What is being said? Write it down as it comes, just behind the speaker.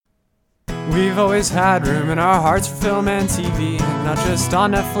We've always had room in our hearts for film and TV, not just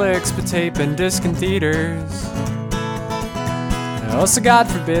on Netflix, but tape and disc in theaters. Also, God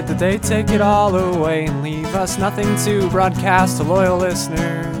forbid that they take it all away and leave us nothing to broadcast to loyal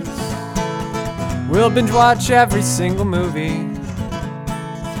listeners. We'll binge watch every single movie,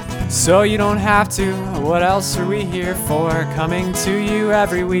 so you don't have to. What else are we here for? Coming to you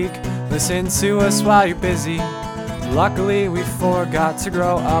every week. Listen to us while you're busy. Luckily, we forgot to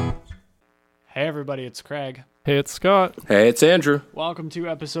grow up. Hey everybody, it's Craig. Hey, it's Scott. Hey, it's Andrew. Welcome to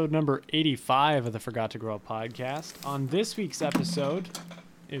episode number 85 of the Forgot to Grow Up podcast. On this week's episode,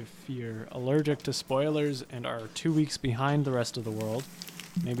 if you're allergic to spoilers and are 2 weeks behind the rest of the world,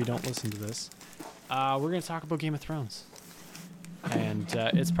 maybe don't listen to this. We're going to talk about Game of Thrones. And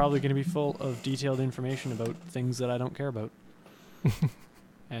it's probably going to be full of detailed information about things that I don't care about.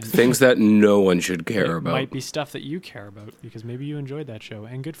 And things that no one should care about. It might be stuff that you care about because maybe you enjoyed that show,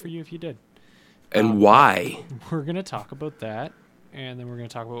 and good for you if you did. And why? We're going to talk about that, and then we're going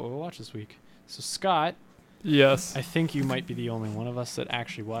to talk about what we'll watch this week. So, Scott. Yes. I think you might be the only one of us that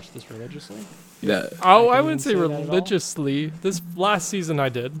actually watched this religiously. Yeah. Oh, I wouldn't say religiously. This last season I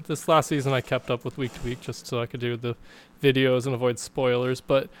did. This last season I kept up with week to week just so I could do the videos and avoid spoilers.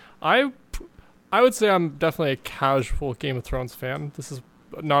 But I would say I'm definitely a casual Game of Thrones fan. This is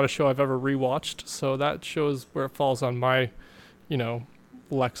not a show I've ever rewatched, so that shows where it falls on my,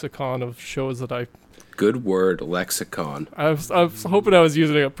 lexicon of shows that I... Good word, lexicon. I was hoping I was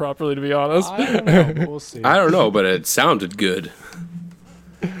using it properly, to be honest. I don't know, but we'll see. I don't know, but it sounded good.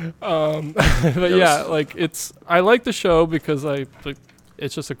 But yeah, I like the show because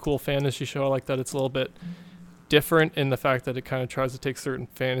it's just a cool fantasy show. I like that it's a little bit different in the fact that it kind of tries to take certain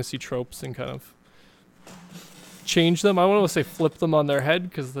fantasy tropes and kind of change them. I don't want to say flip them on their head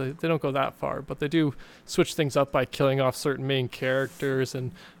because they don't go that far, but they do switch things up by killing off certain main characters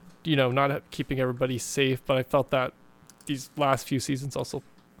and not keeping everybody safe. But I felt that these last few seasons also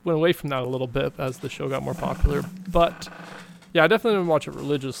went away from that a little bit as the show got more popular. But yeah, I definitely didn't watch it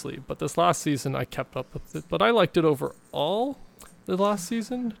religiously, but this last season I kept up with it. But I liked it overall. The last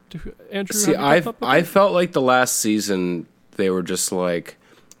season, Andrew. See, I felt like the last season they were just like,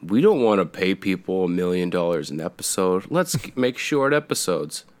 we don't want to pay people $1 million an episode. Let's make short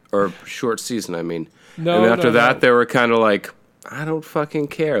episodes or short season. I mean, no. And after that, they were kind of like, I don't fucking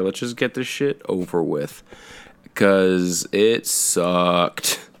care. Let's just get this shit over with, because it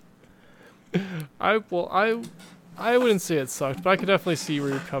sucked. I wouldn't say it sucked, but I could definitely see where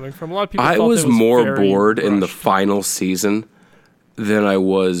you're coming from. A lot of people. I was more bored in the final season than I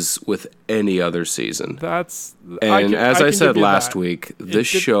was with any other season. As I said last week, this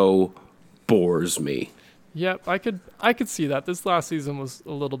show bores me. Yep, I could see that. This last season was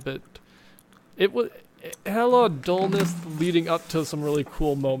a little bit. It had a lot of dullness leading up to some really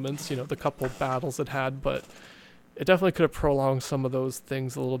cool moments. The couple battles it had, but it definitely could have prolonged some of those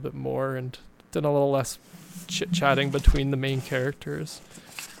things a little bit more and done a little less chit-chatting between the main characters.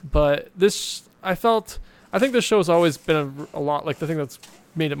 But I think this show's always been a lot like the thing that's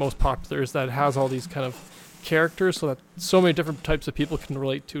made it most popular is that it has all these kind of characters so that so many different types of people can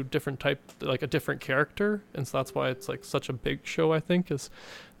relate to a different character. And so that's why it's like such a big show, I think, is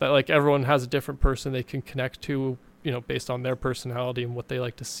that like everyone has a different person they can connect to, based on their personality and what they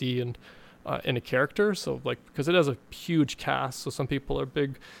like to see and in a character. So because it has a huge cast, so some people are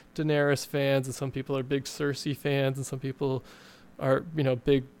big Daenerys fans and some people are big Cersei fans and some people are,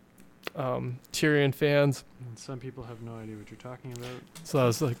 big Tyrion fans. And some people have no idea what you're talking about. So that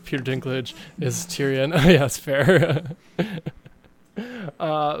was like Peter Dinklage is Tyrion. Yeah, that's fair.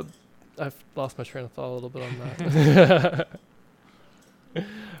 I've lost my train of thought a little bit on that.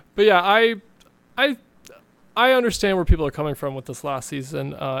 But yeah, I understand where people are coming from with this last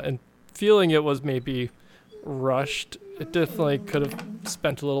season and feeling it was maybe rushed. It definitely could have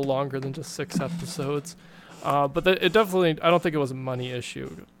spent a little longer than just 6 episodes. But it definitely, I don't think it was a money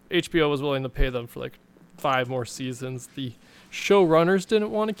issue. HBO was willing to pay them for 5 more seasons. The showrunners didn't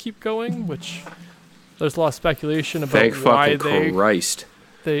want to keep going, which there's a lot of speculation about why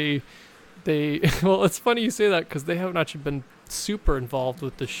they well, it's funny you say that because they haven't actually been super involved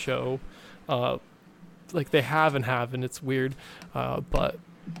with the show. They have and haven't. It's weird. But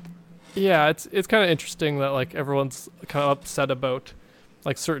yeah, it's kind of interesting that everyone's kind of upset about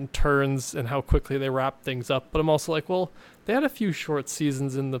certain turns and how quickly they wrap things up. But I'm also well, they had a few short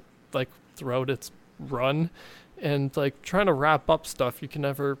seasons in the throughout its run, and trying to wrap up stuff, you can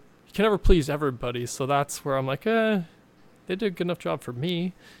never please everybody. So that's where I'm they did a good enough job for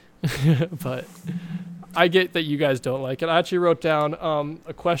me. But I get that you guys don't like it. I actually wrote down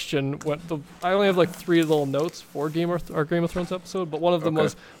a question. I only have like 3 little notes for our Game of Thrones episode, but one of them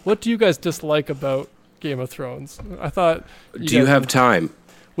was, what do you guys dislike about Game of Thrones? I thought. Do you have time?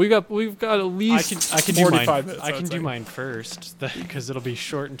 We've got at least I can 45 minutes. I can do mine first because it'll be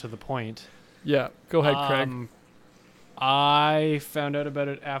short and to the point. Yeah, go ahead, Craig. I found out about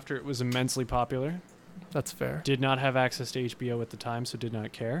it after it was immensely popular. That's fair. Did not have access to HBO at the time, so did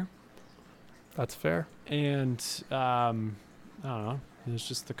not care. That's fair. And I don't know. It was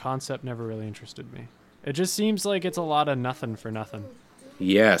just the concept never really interested me. It just seems like it's a lot of nothing for nothing.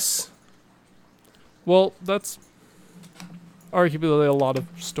 Yes. Well, that's arguably a lot of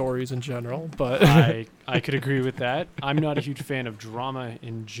stories in general, but I could agree with that. I'm not a huge fan of drama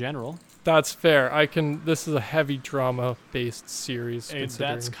in general. that's fair. This is a heavy drama-based series.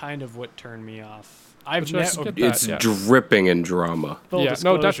 That's kind of what turned me off. It's dripping in drama. Full Yeah,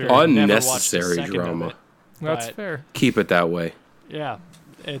 no, disclosure, definitely. never watched a Unnecessary second of drama. it, That's but fair. Keep it that way. Yeah,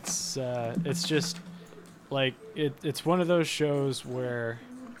 it's just like it's one of those shows where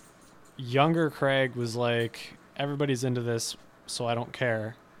younger Craig was like, everybody's into this, so I don't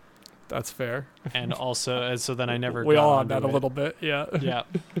care. That's fair. And also, so then I never. We got all had onto that a it. little bit, yeah. Yeah,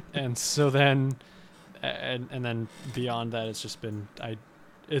 and so then, and then beyond that, it's just been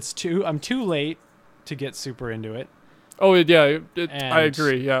I'm too late to get super into it. Oh yeah, I And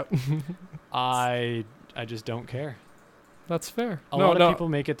agree. Yeah, I just don't care. that's fair. A lot of people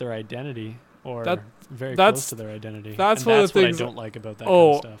make it their identity, or very that's- close to their identity. that's and one of that's the what things- I don't like about that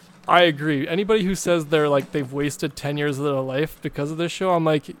kind of stuff. I agree. Anybody who says they've wasted 10 years of their life because of this show, I'm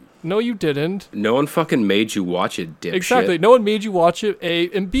like, no, you didn't. No one fucking made you watch it, dipshit. Exactly. No one made you watch it. A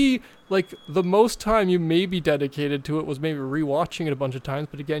and B. Like the most time you maybe dedicated to it was maybe rewatching it a bunch of times.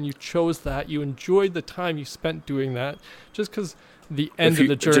 But again, you chose that. You enjoyed the time you spent doing that. Just because the end of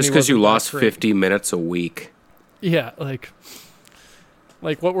the journey. Just because you wasn't that lost great. 50 minutes a week. Yeah, like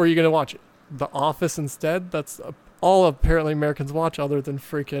what were you gonna watch? The Office instead? That's all apparently Americans watch, other than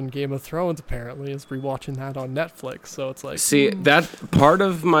freaking Game of Thrones. Apparently, is rewatching that on Netflix. So it's like, See, that part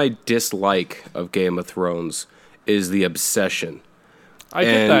of my dislike of Game of Thrones is the obsession. I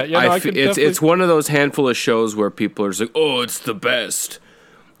get that. Yeah, no, I could definitely. It's one of those handful of shows where people are just like, oh, it's the best,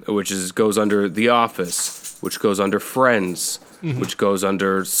 goes under The Office, which goes under Friends, which goes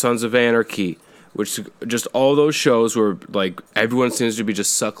under Sons of Anarchy, which just all those shows where like everyone seems to be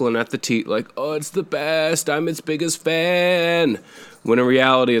just suckling at the teat, like, oh, it's the best, I'm its biggest fan. When in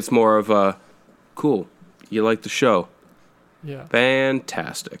reality, it's more of a, cool, you like the show, Yeah.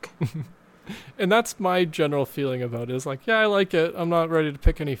 fantastic. And that's my general feeling about it. Is like, yeah, I like it. I'm not ready to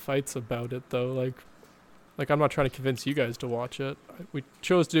pick any fights about it though. Like I'm not trying to convince you guys to watch it. We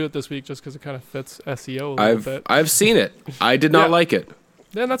chose to do it this week just because it kind of fits SEO a little bit. I've seen it. I did not Yeah. like it.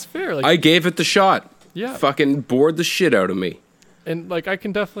 Yeah, that's fair. Like, I gave it the shot. yeah, Fucking bored the shit out of me. and like I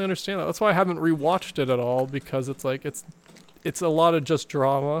can definitely understand that. That's why I haven't rewatched it at all, because it's like it's a lot of just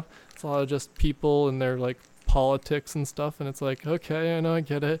drama. It's a lot of just people and their like politics and stuff, and it's like, okay, I know, I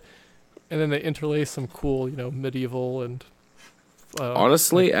get it. And then they interlace some cool, medieval and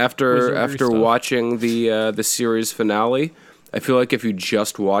Honestly, like after wizardry stuff. watching the series finale, I feel like if you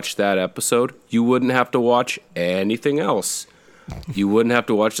just watched that episode, you wouldn't have to watch anything else. You wouldn't have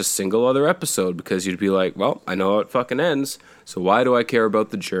to watch a single other episode, because you'd be like, well, I know how it fucking ends, so why do I care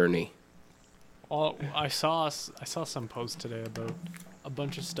about the journey? Well, I saw some post today about a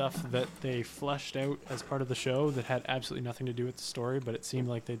bunch of stuff that they fleshed out as part of the show that had absolutely nothing to do with the story, but it seemed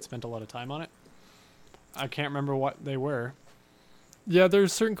like they'd spent a lot of time on it. I can't remember what they were. Yeah,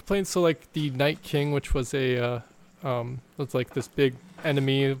 there's certain complaints. So like the Night King, which was was like this big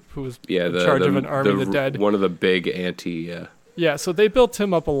enemy who was in charge of an army of the dead. One of the big anti. Yeah, so they built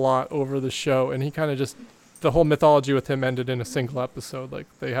him up a lot over the show, and he kind of just, the whole mythology with him ended in a single episode. Like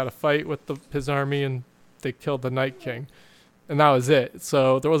they had a fight with his army, and they killed the Night King, and that was it.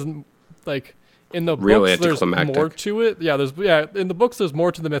 So there wasn't like in the Really books there's anticlimactic. more to it. Yeah, in the books there's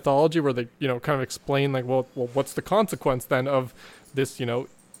more to the mythology where they kind of explain like, well, what's the consequence then of this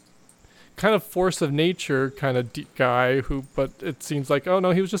kind of force of nature kind of guy who, but it seems like, oh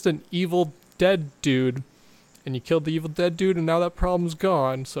no, he was just an evil dead dude, and you killed the evil dead dude, and now that problem's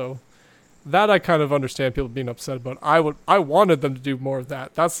gone. So that I kind of understand people being upset about. I wanted them to do more of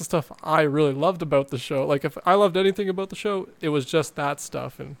that. That's the stuff I really loved about the show. Like if I loved anything about the show, it was just that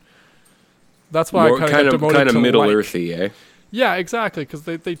stuff, and that's why I kind of kind of Middle like. Earthy, eh? Yeah, exactly. Because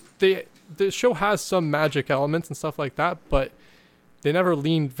the show has some magic elements and stuff like that, but they never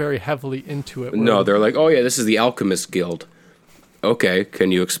leaned very heavily into it. No, they're like, oh yeah, this is the Alchemist Guild. Okay,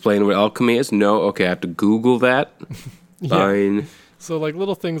 can you explain what alchemy is? No, okay, I have to Google that. Yeah. Fine. So like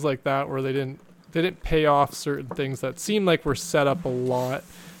little things like that where they didn't they didn't pay off certain things that seemed like were set up a lot.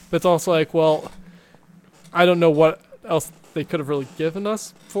 But it's also like, well, I don't know what else they could have really given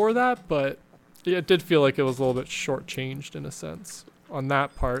us for that, but it did feel like it was a little bit shortchanged in a sense on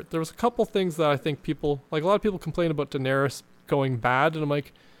that part. There was a couple things that I think people, like a lot of people complain about Daenerys going bad, and I'm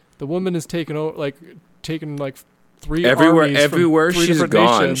like, the woman is taken like 3 armies everywhere from 3 she's different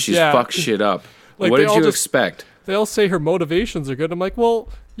gone, nations. she's fucked shit up. Like, what they did all you just- expect? They all say her motivations are good. I'm like, well,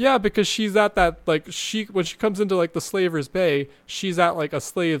 yeah, because she's at that, like, when she comes into like the Slaver's Bay, she's at like a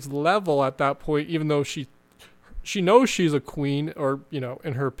slave's level at that point, even though she knows she's a queen, or, you know,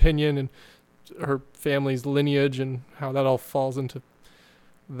 in her opinion, and her family's lineage and how that all falls into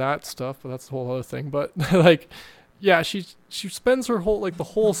that stuff. But that's the whole other thing. But like, yeah, she spends her whole, like, the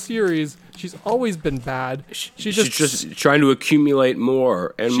whole series, she's always been bad. She's just trying to accumulate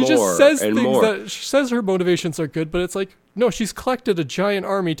more and she more just says and things more. that she says her motivations are good, but it's like, no, she's collected a giant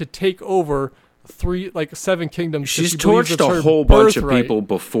army to take over 7 kingdoms. 'cause She's she believes torched it's a her whole bunch of birthright. people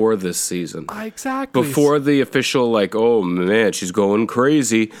before this season. Exactly. Before the official, like, oh man, she's going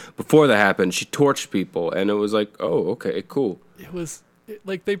crazy. Before that happened, she torched people, and it was like, oh, okay, cool.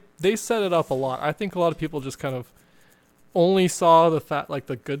 like they set it up a lot. I think a lot of people just kind of only saw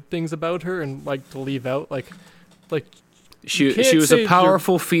the good things about her, and like to leave out like She can't was say a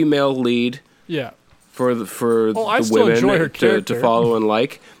powerful female lead yeah. for the I the still enjoy her women character. to follow and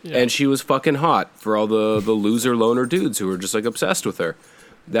like, Yeah. and she was fucking hot for all the loser loner dudes who were just like obsessed with her.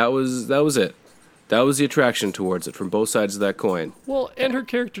 That was it. That was the attraction towards it from both sides of that coin. Well, and her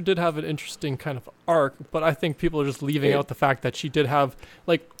character did have an interesting kind of arc, but I think people are just leaving out the fact that she did have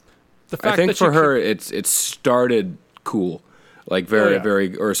like the fact I think that for she her, it started cool, like very, Oh, yeah.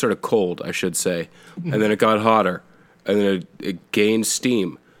 very, or sort of cold, I should say, and then it got hotter, and then it gained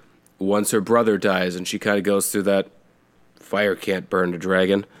steam. Once her brother dies, and she kind of goes through that fire can't burn a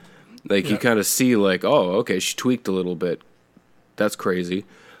dragon. Like you Yeah. kind of see, like, oh, okay, she tweaked a little bit. That's crazy.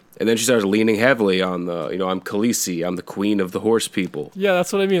 And then she started leaning heavily on I'm Khaleesi, I'm the queen of the horse people. Yeah,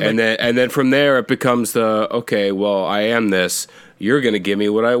 that's what I mean. And then from there it becomes okay, well, I am this. You're gonna give me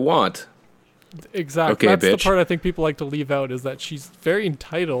what I want. exactly. Okay, That's the bitch. part I think people like to leave out, is that she's very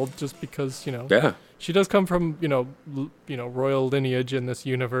entitled just because, Yeah. she does come from, royal lineage in this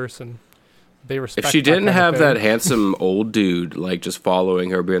universe, and they respect If she didn't that kind have of that thing. handsome old dude like just following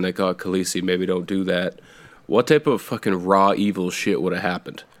her, being like, "Oh, Khaleesi, maybe don't do that," what type of fucking raw evil shit would have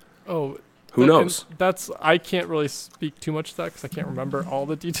happened? Oh, Who knows? I can't really speak too much to that because I can't remember all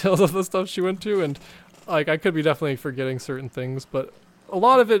the details of the stuff she went to, and like I could be definitely forgetting certain things, but a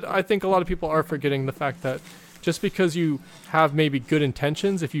lot of it, I think a lot of people are forgetting the fact that just because you have maybe good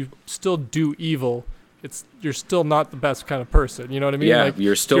intentions, if you still do evil, you're still not the best kind of person. You know what I mean? Yeah, Like,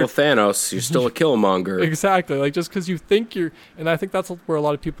 you're still Thanos. You're still a Killmonger. exactly. Like, just because you think and I think that's where a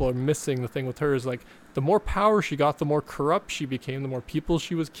lot of people are missing the thing with her, is like, the more power she got, the more corrupt she became, the more people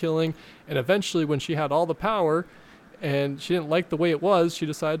she was killing, and eventually when she had all the power and she didn't like the way it was, she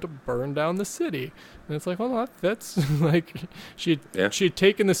decided to burn down the city. And it's like, well, that fits. Like, she had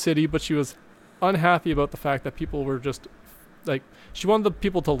taken the city, but she was unhappy about the fact that people were just like, she wanted the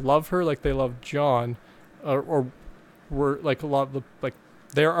people to love her like they loved Jon, or were like a lot of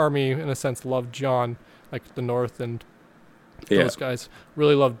their army in a sense loved Jon, like the North and those guys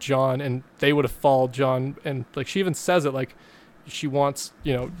really loved Jon, and they would have followed Jon. And like, she even says it, like, she wants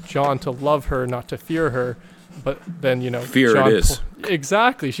Jon to love her, not to fear her. But then Fear Jon it is.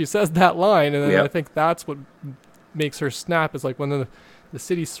 exactly. She says that line, and then Yep. I think that's what makes her snap. Is like when the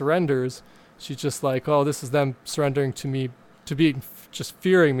city surrenders, she's just like, oh, this is them surrendering to me, to be just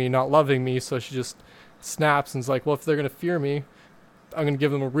fearing me, not loving me. So she just snaps and is like, well, if they're gonna fear me, I'm gonna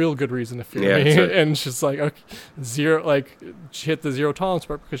give them a real good reason to fear me. that's right. And she's like, okay, she hit the zero tolerance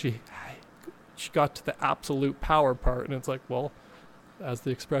part because she got to the absolute power part, and it's like, well, as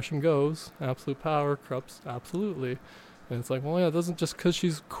the expression goes, absolute power corrupts absolutely. And it's like, well, yeah, it doesn't, just because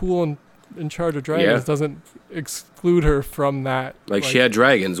she's cool and in charge of dragons doesn't exclude her from that. Like, she had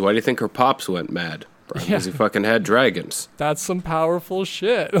dragons. Why do you think her pops went mad? Because he fucking had dragons. That's some powerful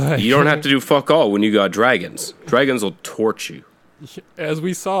shit. Like, You don't have to do fuck all when you got dragons. Dragons will torch you. as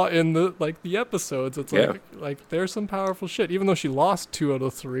we saw in the episodes, it's like there's some powerful shit. Even though she lost 2 out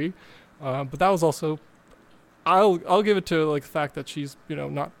of 3, but that was also, I'll give it to like the fact that she's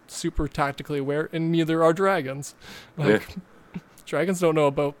not super tactically aware, and neither are dragons. Like, dragons don't know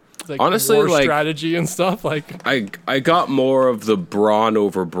about Honestly, war like, strategy and stuff. Like, I got more of the brawn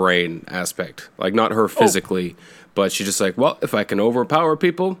over brain aspect. Like, not her physically, but she's just like, well, if I can overpower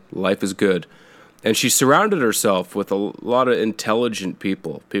people, life is good. And she surrounded herself with a lot of intelligent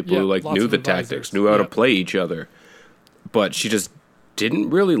people who like lots knew of the advisors. tactics, knew how to Yeah. play each other. But she just didn't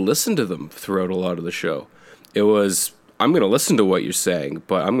really listen to them throughout a lot of the show. It was, I'm going to listen to what you're saying,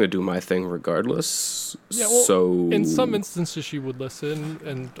 but I'm going to do my thing regardless. Yeah, well, so in some instances she would listen,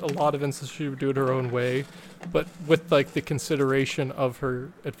 and a lot of instances she would do it her own way, but with like the consideration of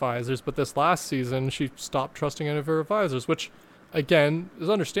her advisors. But this last season, she stopped trusting any of her advisors, which, again, is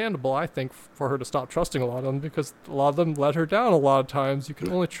understandable, I think, for her to stop trusting a lot of them, because a lot of them let her down a lot of times. You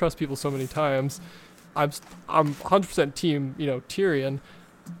can only trust people so many times. I'm 100% team, Tyrion.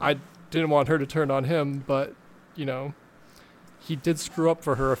 I didn't want her to turn on him, but, he did screw up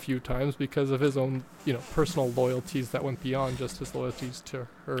for her a few times because of his own, personal loyalties that went beyond just his loyalties to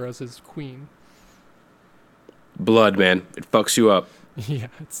her as his queen. Blood, man. It fucks you up. Yeah,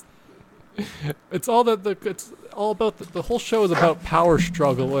 it's all it's all about the whole show is about power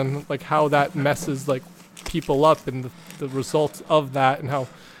struggle and like how that messes like people up and the results of that, and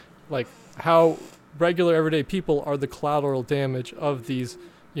how regular everyday people are the collateral damage of these,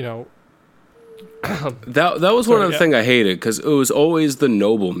 That was one of the things I hated, because it was always the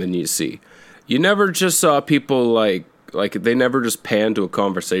noblemen you see. You never just saw people like they never just panned to a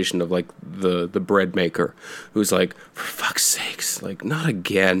conversation of like the bread maker who's like, for fuck's sakes, like, not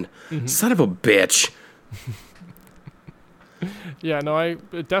again, son of a bitch. Yeah, no, I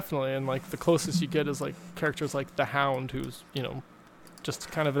definitely, and like the closest you get is like characters like the Hound, who's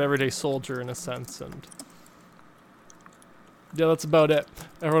just kind of an everyday soldier in a sense, and yeah, that's about it.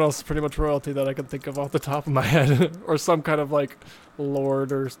 Everyone else is pretty much royalty that I can think of off the top of my head, or some kind of like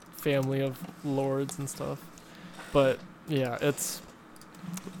lord or family of lords and stuff. But yeah,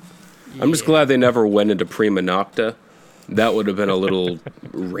 I'm just glad they never went into prima nocta. That would have been a little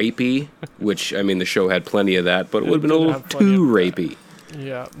rapey, which, I mean, the show had plenty of that, but it would have been a little too rapey.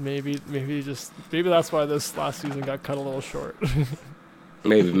 Yeah, maybe that's why this last season got cut a little short.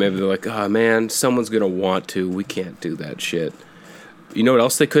 Maybe they're like, oh man, someone's gonna want to. We can't do that shit. You know what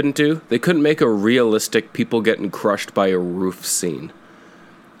else they couldn't do? They couldn't make a realistic people getting crushed by a roof scene.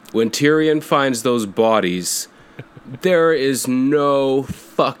 When Tyrion finds those bodies, there is no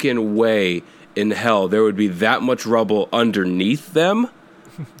fucking way in hell there would be that much rubble underneath them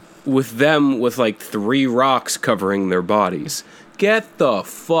with like 3 rocks covering their bodies. Get the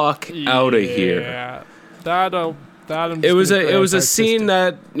fuck out of here. Yeah, it was a scene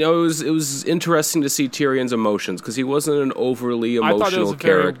that it was interesting to see Tyrion's emotions, because he wasn't an overly emotional I thought it was a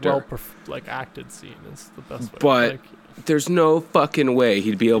character. Very well acted scene is the best way. But there's no fucking way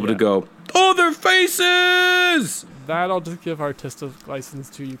he'd be able to go, oh, their faces! That I'll just give artistic license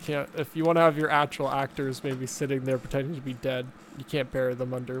to. You can't, if you want to have your actual actors maybe sitting there pretending to be dead, you can't bury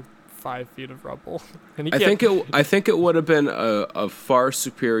them under 5 feet of rubble. And I think it would have been a far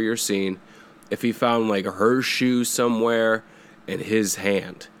superior scene if he found like her shoe somewhere in his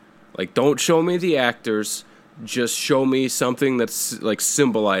hand. Like, don't show me the actors, just show me something that's like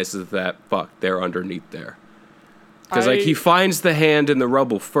symbolizes that they're underneath there. Because like he finds the hand in the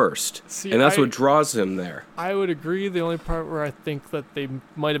rubble first, and that's what draws him there. I would agree. The only part where I think that they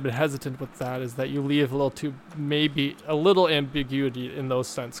might have been hesitant with that is that you leave maybe a little ambiguity in those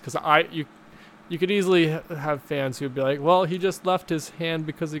sense. Because you could easily have fans who would be like, well, he just left his hand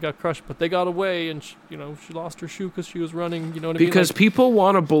because he got crushed, but they got away, and she lost her shoe because she was running. You know what I mean? Because people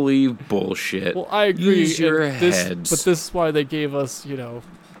want to believe bullshit. Well, I agree. Use your heads. But this is why they gave us,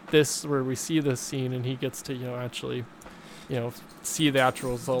 this where we see this scene and he gets to, actually, see the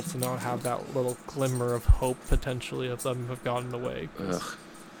actual results and not have that little glimmer of hope potentially of them have gotten away. Ugh.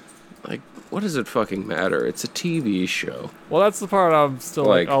 Like, what does it fucking matter? It's a TV show. Well, that's the part I'm still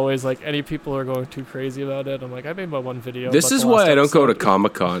always any people are going too crazy about it. I'm like, I made my one video. This is why I don't go to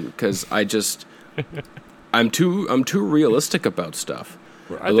Comic-Con, because I'm too realistic about stuff.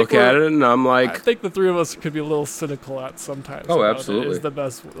 I look at it and I'm like, I think the three of us could be a little cynical at sometimes. Oh, absolutely. Is the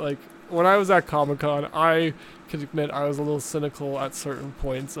best. Like, when I was at Comic-Con, I could admit I was a little cynical at certain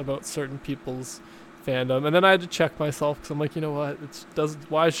points about certain people's fandom, and then I had to check myself, because I'm like, you know what,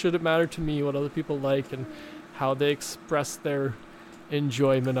 why should it matter to me what other people like and how they express their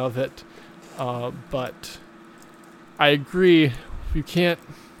enjoyment of it? But I agree,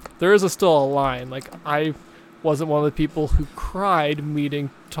 there is still a line. Like, I wasn't one of the people who cried meeting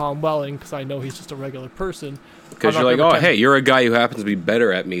Tom Welling, because I know he's just a regular person. Because you're like, oh, hey, you're a guy who happens to be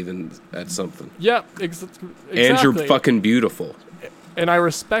better at me than at something. Yeah, exactly. And you're fucking beautiful. And I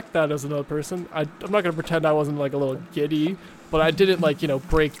respect that as another person. I'm not going to pretend I wasn't, a little giddy, but I didn't,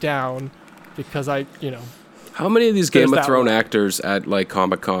 break down because How many of these Game of Thrones actors at,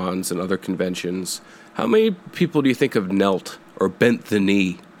 Comic-Cons and other conventions, how many people do you think have knelt or bent the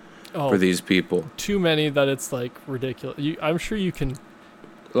knee for these people? Too many that it's, ridiculous. I'm sure you can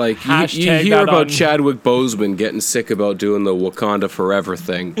Like, you Hashtag hear that about on- Chadwick Boseman getting sick about doing the Wakanda Forever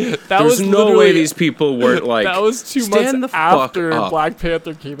thing. That There's was no way literally- these people weren't like, that was 2 stand months the fuck after up. Black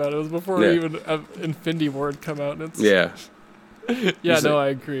Panther came out. It was before Yeah. even Infinity War had come out. And it's, yeah, yeah, He's no, like- I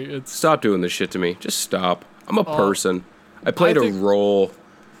agree. It's. stop doing this shit to me. Just stop. I'm a Oh, person. I played a think- role.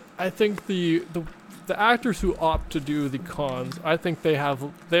 I think the actors who opt to do the cons, I think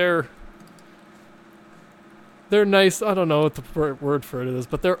they're nice. I don't know what the word for it is,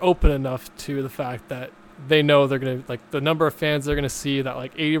 but they're open enough to the fact that they know they're gonna, like, the number of fans they're gonna see, that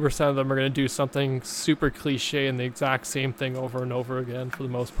like 80% of them are gonna do something super cliche and the exact same thing over and over again for the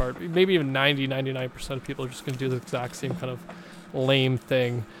most part. Maybe even 99% of people are just gonna do the exact same kind of lame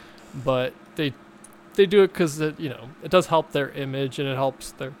thing, but they do it because it does help their image and it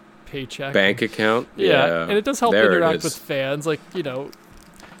helps their paycheck. Bank account. Yeah, and it does help There it interact is. with fans. Like,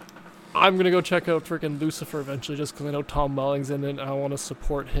 I'm going to go check out freaking Lucifer eventually just because I know Tom Welling's in it and I want to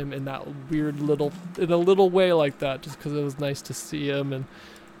support him in that in a little way like that, just because it was nice to see him. And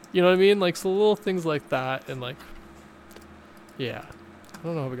you know what I mean? Like, so little things like that. And like, yeah, I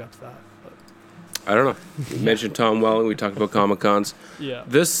don't know how we got to that, but I don't know. You mentioned Tom Welling. We talked about Comic-Cons. yeah,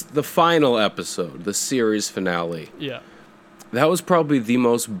 The final episode, the series finale, yeah. that was probably the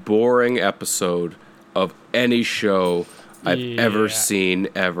most boring episode of any show I've ever Yeah. seen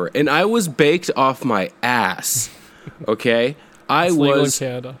ever. And I was baked off my ass. Okay? It's legal in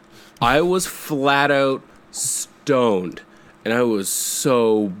Canada. I was flat out stoned. And I was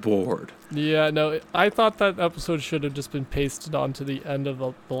so bored. Yeah, no, I thought that episode should have just been pasted onto the end of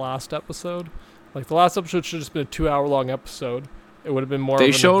the last episode. Like, the last episode should have just been a 2-hour-long episode. It would have been more They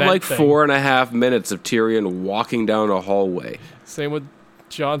of an showed event like thing. 4.5 minutes of Tyrion walking down a hallway. Same with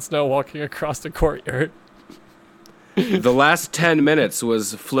Jon Snow walking across the courtyard. The last 10 minutes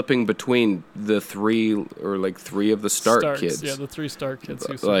was flipping between the three of the Stark kids. Yeah, the 3 Stark kids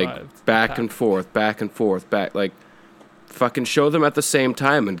who Like, survived. back and forth, back. Like, fucking show them at the same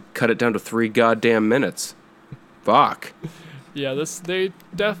time and cut it down to 3 goddamn minutes. Fuck. Yeah, they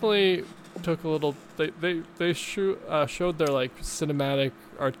definitely took a little. They showed their like cinematic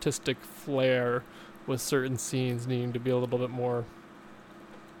artistic flair with certain scenes needing to be a little bit more,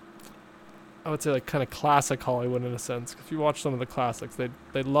 I would say, like, kind of classic Hollywood in a sense. If you watch some of the classics,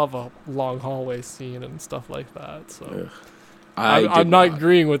 they love a long hallway scene and stuff like that. So I'm not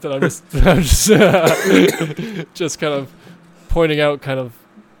agreeing with it. I'm just kind of pointing out kind of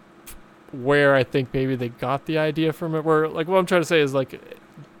where I think maybe they got the idea from it. Where, like, what I'm trying to say is, like,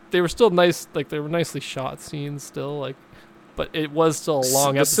 they were still nice, like, they were nicely shot scenes still, like, but it was still a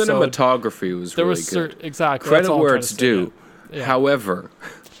long The episode. cinematography was There really was good. exactly that's Credit all I'm where trying it's to say, due. yeah. However,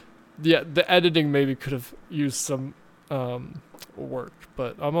 Yeah, the editing maybe could have used some work,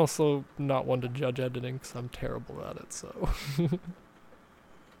 but I'm also not one to judge editing because I'm terrible at it. So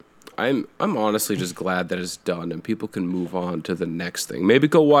I'm honestly just glad that it's done and people can move on to the next thing. Maybe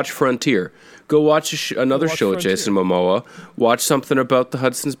go watch Frontier. Go watch another watch show with Frontier. Jason Momoa. Watch something about the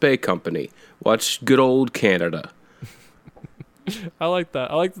Hudson's Bay Company. Watch good old Canada. I like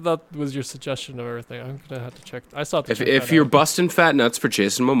that. I like that was your suggestion of everything. I'm gonna have to check. I still have to check If that you're out. busting fat nuts for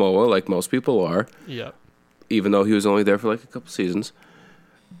Jason Momoa, like most people are, Yeah. even though he was only there for like a couple seasons,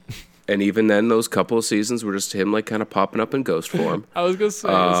 and even then, those couple of seasons were just him like kind of popping up in ghost form. I was gonna say,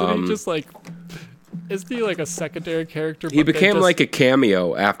 isn't he just like, isn't he like a secondary character? He but they became just- like a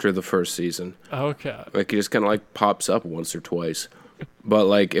cameo after the first season. okay. Like he just kind of like pops up once or twice. But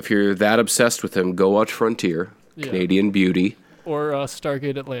like if you're that obsessed with him, go watch Frontier, Yeah. Canadian Beauty. Or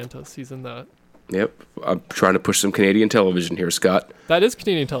Stargate Atlantis. He's in that. Yep, I'm trying to push some Canadian television here, Scott. That is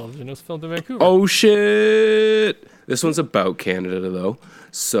Canadian television. It was filmed in Vancouver. Oh shit! This one's about Canada though,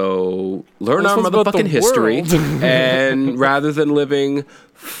 so learn This our one's about the motherfucking history, world. and rather than living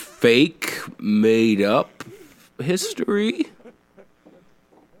fake, made up history.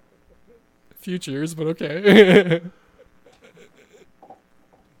 Futures, but okay.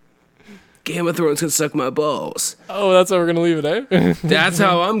 Game of Thrones can suck my balls. Oh, that's how we're gonna leave it, eh? That's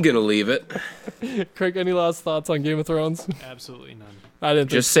how I'm gonna leave it. Craig, any last thoughts on Game of Thrones? Absolutely none. I didn't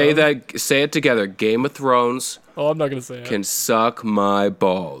Just think say say it together. Game of Thrones Oh, I'm not gonna say it. can suck my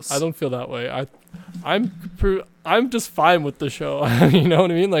balls. I don't feel that way. I'm just fine with the show. You know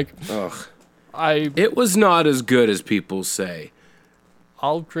what I mean? Like, Ugh. I'll It was not as good as people say.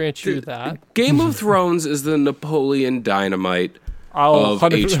 grant you that. Game of Thrones is the Napoleon Dynamite I'll of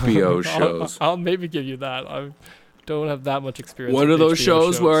 100% HBO shows. I'll maybe give you that. I don't have that much experience. One with of those HBO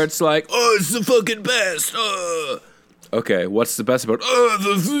shows where it's like, oh, it's the fucking best. Okay, what's the best about?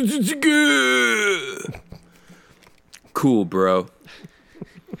 Oh, good. Cool, bro.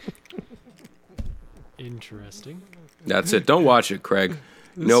 Interesting. That's it. Don't watch it, Craig.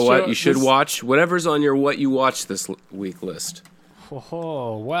 You know what? show- You should this- watch whatever's on your what you watch this week list.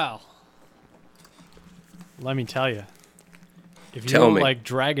 Oh, well. Let me tell you. If you Tell don't me. like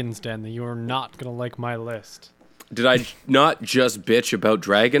Dragon's Den, then you are not going to like my list. Did I not just bitch about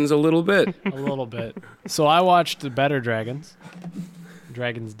dragons a little bit? A little bit. So I watched The Better Dragons.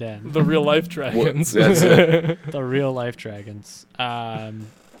 Dragon's Den. The real life dragons. That's it. The real life dragons.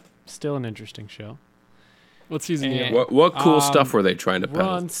 Still an interesting show. What season? And- you What cool Um, stuff were they trying to We're peddle?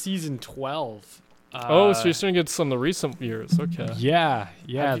 on season 12. Oh, so you're starting to get some of the recent years. Okay. Yeah,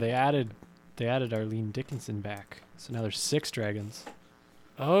 Have you- they added Arlene Dickinson back. So now there's 6 dragons.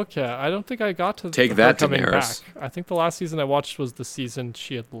 Okay. I don't think I got to Take her that, coming Daenerys. back. I think the last season I watched was the season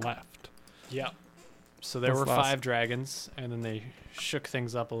she had left. Yeah. So there What's were last? 5 dragons, and then they shook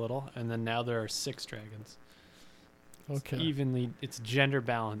things up a little, and then now there are 6 dragons. Okay. It's gender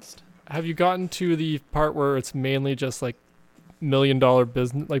balanced. Have you gotten to the part where it's mainly just like $1 million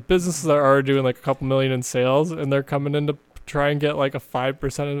business, like businesses that are doing like a couple million in sales, and they're coming in to try and get like a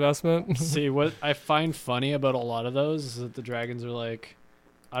 5% investment? See, what I find funny about a lot of those is that the dragons are like,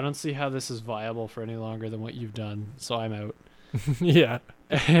 I don't see how this is viable for any longer than what you've done, so I'm out. Yeah.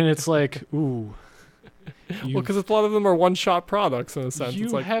 And it's like, ooh. Well, because a lot of them are one-shot products in a sense. You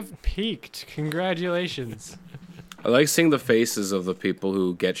It's like, have peaked. Congratulations. I like seeing the faces of the people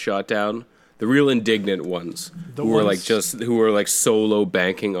who get shot down. The real indignant ones The who are like ones- who are like solo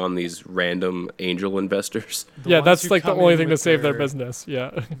banking on these random angel investors. The yeah, ones that's who like the come only in thing to with save their business.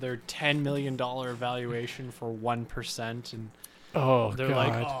 Yeah. Their $10 million valuation for 1%, and Oh, they're God.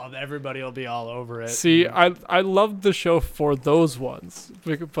 like, oh, everybody will be all over it. See, And I loved the show for those ones,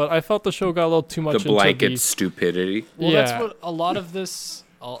 but I felt the show got a little too much The blanket into stupidity. well, yeah. that's what a lot of this,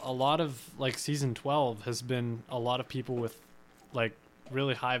 a lot of like season 12 has been a lot of people with like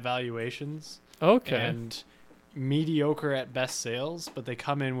really high valuations okay. and mediocre at best sales, but they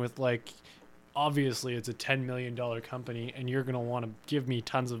come in with like, obviously it's a $10 million company and you're going to want to give me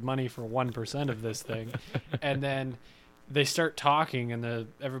tons of money for 1% of this thing. And then they start talking and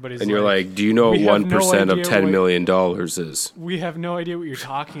everybody's And you're like, do you know what "We have no 1% of idea $10 what- million is? we have no idea what you're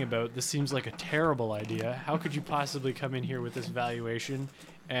talking about. This seems like a terrible idea. How could you possibly come in here with this valuation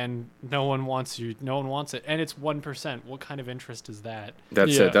and no one wants you? No one wants it. And it's 1%. What kind of interest is that?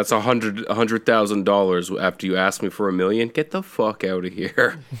 That's Yeah. it. That's $100,000 after you ask me for $1 million. Get the fuck out of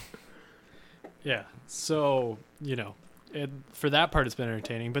here. Yeah. So, for that part, it's been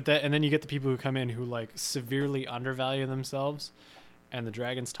entertaining. But and then you get the people who come in who like severely undervalue themselves, and the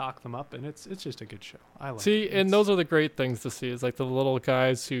dragons talk them up, and it's just a good show. I like. See, it. and those are the great things to see. Is like the little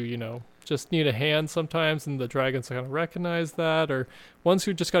guys who just need a hand sometimes, and the dragons kind of recognize that, or ones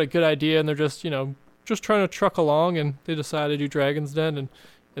who just got a good idea and they're just just trying to truck along, and they decide to do Dragon's Den, and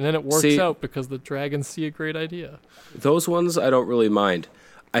then it works See- out because the dragons see a great idea. Those ones I don't really mind.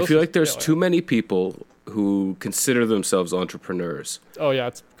 I Those feel ones- like there's yeah, too many people who consider themselves entrepreneurs Oh yeah,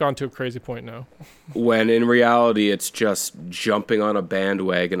 it's gone to a crazy point now. when in reality it's just jumping on a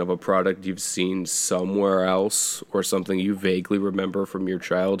bandwagon of a product you've seen somewhere else or something you vaguely remember from your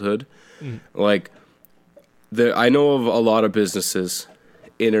childhood. Like I know of a lot of businesses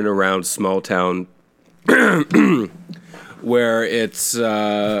in and around small town where it's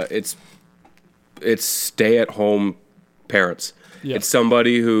stay at home parents. Yeah. It's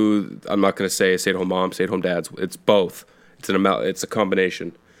somebody who I'm not going to say stay at home mom, stay at home dads. It's both. It's a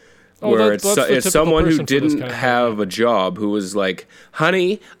combination. Oh, Where that's the it's typical someone who person for this didn't kind of thing, have a job who was like,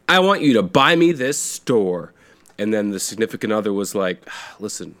 "Honey, I want you to buy me this store," and then the significant other was like,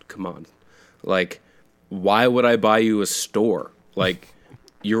 "Listen, come on, like, why would I buy you a store? Like,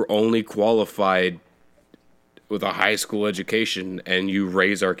 you're only qualified with a high school education, and you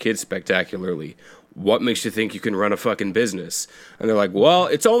raise our kids spectacularly. What makes you think you can run a fucking business?" And they're like, "Well,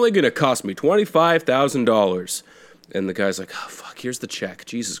 it's only going to cost me $25,000. And the guy's like, "Oh, fuck, here's the check.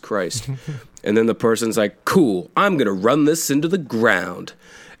 Jesus Christ." And then the person's like, "Cool, I'm going to run this into the ground."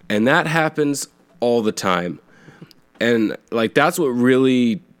 And that happens all the time. And, like, that's what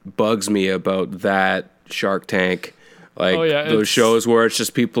really bugs me about that Shark Tank. Like, Oh, yeah, those it's- shows where it's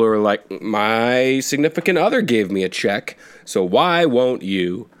just people who are like, "My significant other gave me a check, so why won't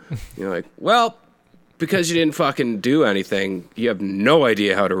you?" You're like, well, because you didn't fucking do anything, you have no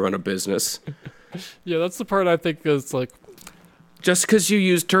idea how to run a business. Yeah, that's the part I think is like, Just because you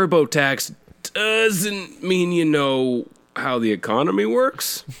use TurboTax doesn't mean you know how the economy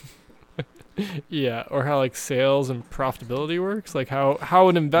works. yeah, or how like sales and profitability works, like how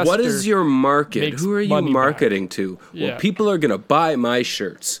an investor. What is your market? makes Who are you money back. marketing to? Yeah. Well, people are going to buy my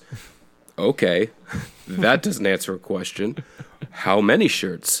shirts. Okay, that doesn't answer a question. How many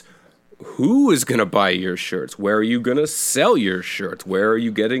shirts? who is going to buy your shirts? Where are you going to sell your shirts? Where are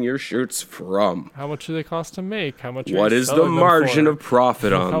you getting your shirts from? How much do they cost to make? How much? What is the margin of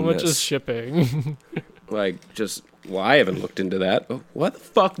profit on How much this? is shipping? Well, I haven't looked into that. What the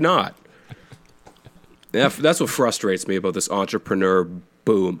fuck not? Yeah, that's what frustrates me about this entrepreneur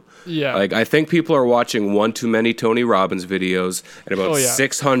boom. Yeah. Like, I think people are watching one too many Tony Robbins videos and about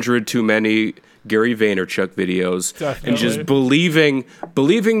 600 too many Gary Vaynerchuk videos. Definitely. And just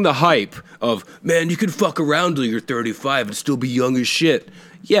believing the hype of, man, you can fuck around till you're 35 and still be young as shit.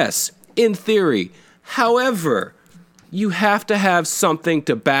 Yes, in theory. However, you have to have something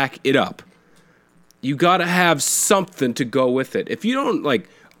to back it up. You got to have something to go with it. If you don't, like,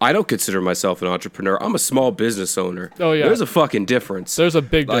 I don't consider myself an entrepreneur. I'm a small business owner. Oh, yeah. There's a fucking difference. There's a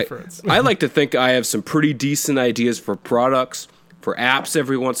big difference. I like to think I have some pretty decent ideas for products, for apps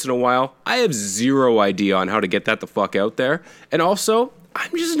every once in a while. I have zero idea on how to get that the fuck out there. And also,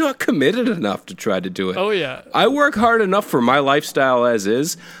 I'm just not committed enough to try to do it. Oh, yeah. I work hard enough for my lifestyle as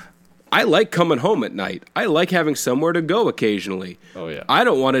is. I like coming home at night. I like having somewhere to go occasionally. Oh, yeah. I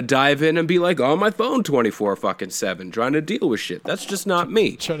don't want to dive in and be like on my phone 24/7 trying to deal with shit. That's just not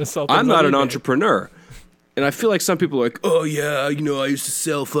me. Trying to sell things I'm not on an eBay. entrepreneur. And I feel like some people are like, oh yeah, you know, I used to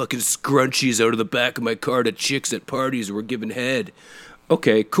sell fucking scrunchies out of the back of my car to chicks at parties who were giving head.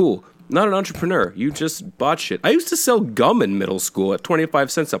 Okay, cool. Not an entrepreneur. You just bought shit. I used to sell gum in middle school at 25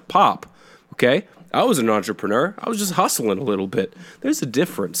 cents a pop. Okay? I was an entrepreneur. I was just hustling a little bit. There's a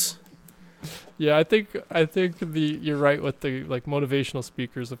difference. Yeah, I think you're right with the like motivational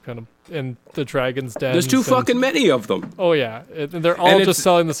speakers of kind of and the Dragon's Den. There's too fucking many of them. Oh yeah, they're all just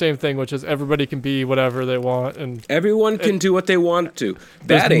selling the same thing, which is everybody can be whatever they want, and Everyone can do what they want to.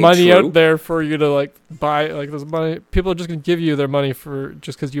 there's That ain't money true. out there for you to like buy. Like there's money. People are just gonna give you their money for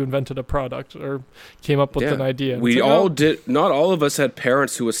just because you invented a product or came up with Yeah. an idea. And We it's like, all oh, did. Not all of us had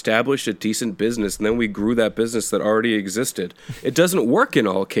parents who established a decent business, and then we grew that business that already existed. It doesn't work in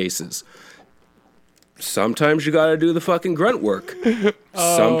all cases. Sometimes you gotta do the fucking grunt work.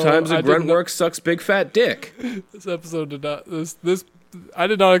 Sometimes the I grunt didn't- work sucks big fat dick. This episode did not. This I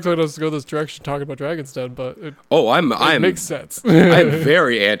did not expect us to go this direction talking about Dragon's Den, but it Oh, I'm makes sense. I'm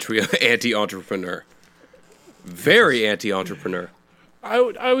very anti-entrepreneur. Very anti-entrepreneur.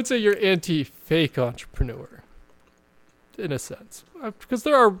 I would say you're anti-fake entrepreneur, in a sense, because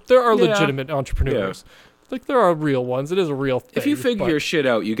there are legitimate entrepreneurs. Like there are real ones. It is a real thing. If you figure but- your shit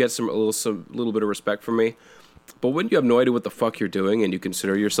out, you get some little bit of respect from me. But when you have no idea what the fuck you're doing and you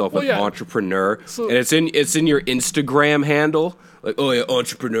consider yourself Well, an yeah. entrepreneur, So- and it's in your Instagram handle, like, oh yeah,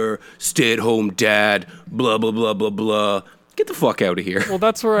 entrepreneur, stay-at-home dad, blah blah blah blah blah. Get the fuck out of here. Well,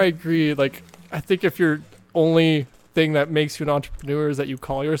 that's where I agree. Like, I think if your only thing that makes you an entrepreneur is that you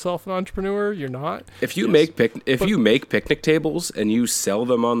call yourself an entrepreneur, you're not. If you make picnic tables and you sell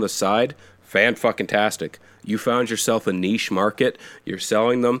them on the side, fan-fucking-tastic. You found yourself a niche market. You're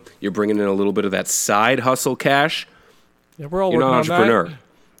selling them. You're bringing in a little bit of that side hustle cash. Yeah, we're all You're working not an on entrepreneur. that.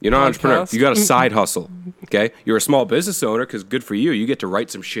 You're not an entrepreneur. Podcast. You got a side hustle. Okay? You're a small business owner because good for you. You get to write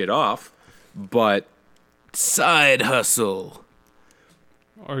some shit off. But side hustle.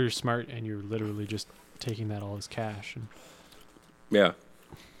 Or you're smart and you're literally just taking that all as cash. And Yeah.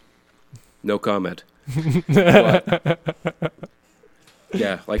 No comment. But,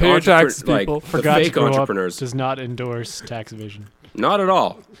 yeah, like Pay your taxes, like people. the forgot to fake grow up entrepreneurs. does not endorse tax evasion. Not at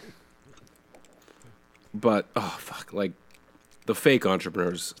all. But oh fuck, like the fake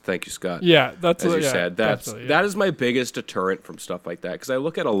entrepreneurs. Thank you, Scott. Yeah, that's As what, you yeah, said, that definitely, is my biggest deterrent from stuff like that because I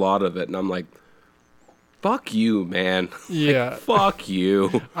look at a lot of it and I'm like, fuck you, man. yeah. Fuck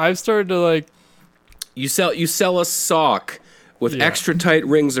you. I've started to like. You sell a sock with Yeah. extra tight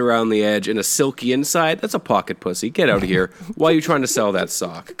rings around the edge and a silky inside. That's a pocket pussy. Get out of here. Why are you trying to sell that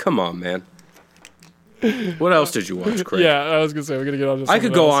sock? Come on, man. What else did you watch, Craig? Yeah, I was gonna say we're gonna get on. To I could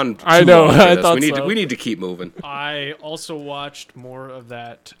something go else. on. I too know. long for I this. thought we need so. we need to keep moving. I also watched more of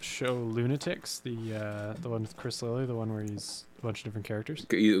that show Lunatics, the one with Chris Lilly, the one where he's a bunch of different characters.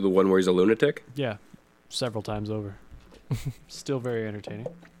 The one where he's a lunatic. Yeah, several times over. Still very entertaining.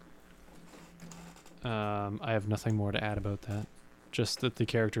 I have nothing more to add about that. Just that the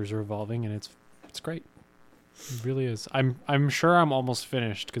characters are evolving and it's great. It really is. I'm sure I'm almost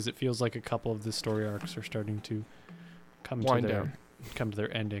finished because it feels like a couple of the story arcs are starting to come Wind to down.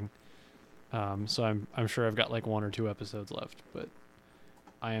 their ending. So I'm sure I've got like 1 or 2 episodes left, but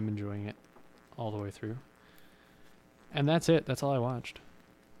I am enjoying it all the way through. And that's it. That's all I watched.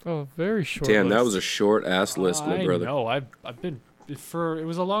 Oh, very short. Damn, that list. was a short ass list, my brother. I know. I've been it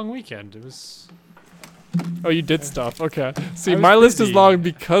was a long weekend. It was Oh, you did stuff. Okay. See, I was my list is busy. long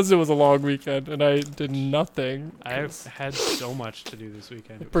because it was a long weekend and I did nothing. I've had so much to do this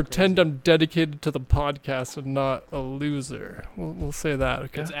weekend. It was Pretend crazy. I'm dedicated to the podcast and not a loser. We'll say that,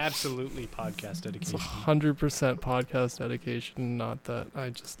 okay? It's absolutely podcast It's dedication. 100% podcast dedication, not that I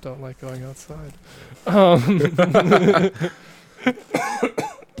just don't like going outside.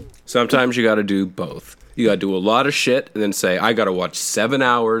 Sometimes you got to do both. You got to do a lot of shit and then say, I got to watch 7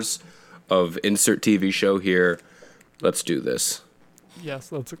 hours of insert TV show here. Let's do this.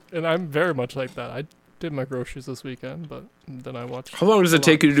 Yes, and I'm very much like that. I did my groceries this weekend, but then I watched. How long does it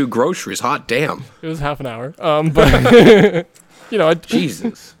take you to do groceries? Hot damn. It was half an hour. But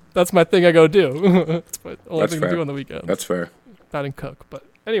Jesus. that's my thing. I go do. It's my only That's thing to fair. do on the weekend. That's fair. Not and cook. But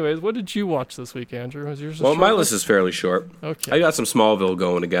anyways, what did you watch this week, Andrew? Was yours? Well, my list is fairly short. Okay. I got some Smallville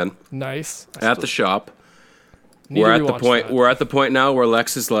going again Nice. at the shop. Need We're to at the rewatch point. that. We're at the point now where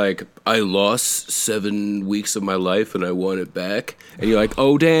Lex is like, I lost 7 weeks of my life and I want it back. And you're like,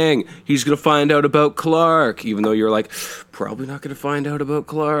 oh dang, he's gonna find out about Clark. Even though you're like, probably not gonna find out about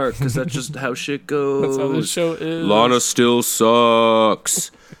Clark because that's just how shit goes. That's how this show is. Lana still sucks.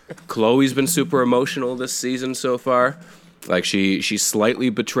 Chloe's been super emotional this season so far. Like she slightly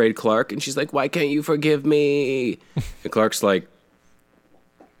betrayed Clark, and she's like, "Why can't you forgive me?" And Clark's like,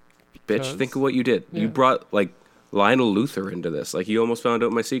 "Bitch, Because- think of what you did. You yeah. brought like Lionel Luther into this. Like you almost found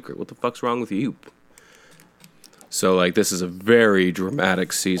out my secret. What the fuck's wrong with you?" So like this is a very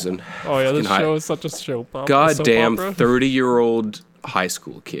dramatic season. Oh yeah, this fucking show is such a soap opera. Goddamn soap opera. 30-year-old high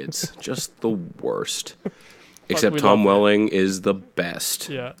school kids. Just the worst. Except we Tom love it. Welling is the best.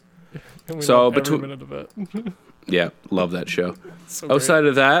 Yeah. And we So love every between- minute of it. Yeah, love that show. So great. Outside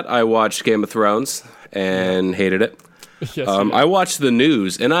of that, I watched Game of Thrones and hated it. Yes, you I watched the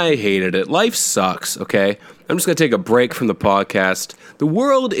news and I hated it. Life sucks, okay? I'm just going to take a break from the podcast. The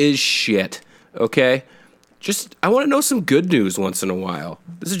world is shit, okay? I want to know some good news once in a while.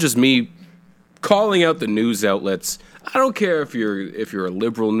 This is just me calling out the news outlets. I don't care if you're a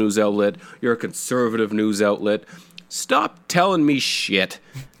liberal news outlet, you're a conservative news outlet. Stop telling me shit,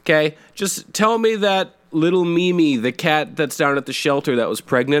 okay? Just tell me that little Mimi, the cat that's down at the shelter that was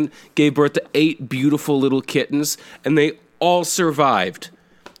pregnant, gave birth to 8 beautiful little kittens, and they all survived.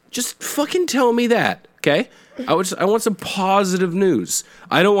 Just fucking tell me that, okay? I want some positive news.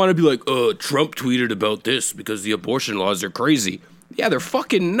 I don't want to be like, Trump tweeted about this because the abortion laws are crazy. Yeah, they're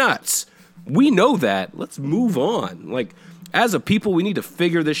fucking nuts. We know that. Let's move on. Like, as a people, we need to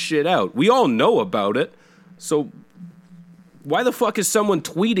figure this shit out. We all know about it. So why the fuck is someone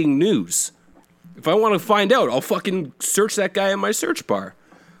tweeting news? If I want to find out, I'll fucking search that guy in my search bar.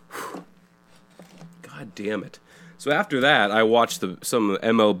 God damn it. So after that, I watched some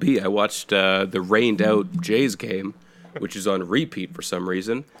MLB. I watched the rained out Jays game, which is on repeat for some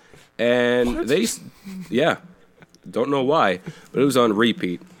reason. And yeah, don't know why, but it was on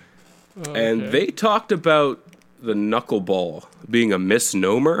repeat. And they talked about the knuckleball being a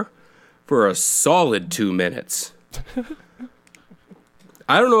misnomer for a solid 2 minutes.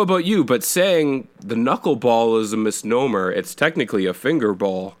 I don't know about you, but saying the knuckleball is a misnomer, it's technically a finger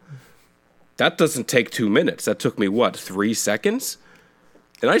ball. That doesn't take 2 minutes. That took me, 3 seconds?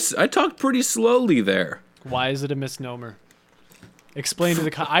 And I talked pretty slowly there. Why is it a misnomer? Explain to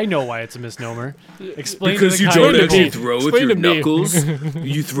the. I know why it's a misnomer. Explain Because to you the don't kind actually people. throw with Explain your to me. knuckles.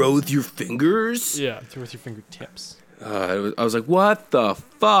 You throw with your fingers. Yeah. Throw with your fingertips. I was like, what the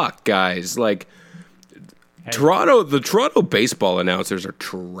fuck, guys? Like, Hey. the Toronto baseball announcers are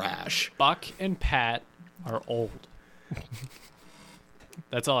trash. Buck and Pat are old.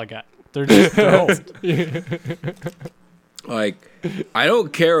 That's all I got. They're old. Like, I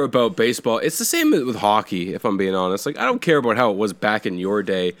don't care about baseball. It's the same with hockey, if I'm being honest. Like, I don't care about how it was back in your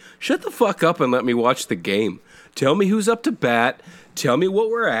day. Shut the fuck up and let me watch the game. Tell me who's up to bat. Tell me what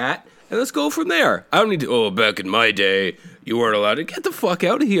we're at. And let's go from there. I don't need to, back in my day, you weren't allowed to. Get the fuck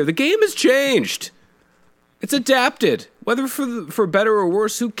out of here. The game has changed. It's adapted. Whether for better or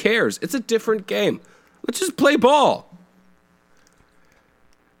worse, who cares? It's a different game. Let's just play ball.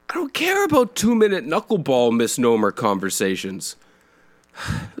 I don't care about 2-minute knuckleball misnomer conversations.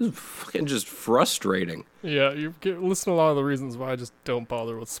 It's fucking just frustrating. Yeah, you listen to a lot of the reasons why I just don't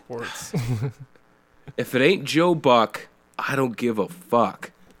bother with sports. If it ain't Joe Buck, I don't give a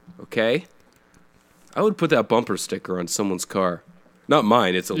fuck. Okay? I would put that bumper sticker on someone's car. Not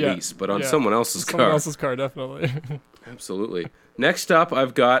mine, it's a Yeah, lease, but on yeah. someone else's Someone car. else's car, definitely. Absolutely. Next up,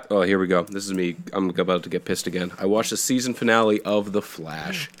 I've got... Oh, here we go. This is me. I'm about to get pissed again. I watched the season finale of The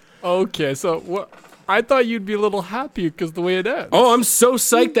Flash. Okay, so what? I thought you'd be a little happy because the way it ends. Oh, I'm so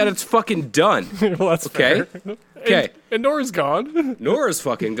psyched that it's fucking done. Well, that's Okay. fair. Okay. And Nora's gone. Nora's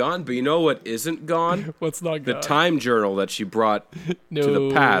fucking gone, but you know what isn't gone? What's not The gone? time journal that she brought no, to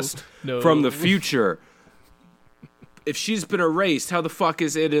the past no. from the future. If she's been erased, how the fuck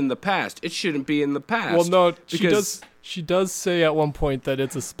is it in the past? It shouldn't be in the past. Well, no, because she does say at one point that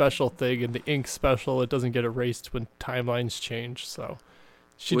it's a special thing, and the ink special, it doesn't get erased when timelines change. So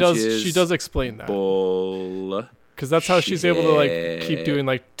she Which she does explain that. bull. Because that's how she's able to like keep shit. doing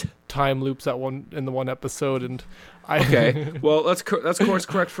like time loops in the one episode, and I Okay, well, that's course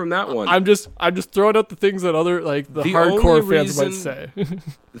correct from that one. I'm just throwing out the things that other like the hardcore fans might say.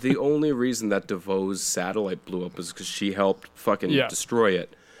 The only reason that DeVoe's satellite blew up is because she helped fucking Yeah. destroy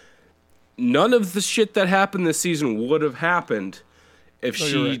it. None of the shit that happened this season would have happened if No,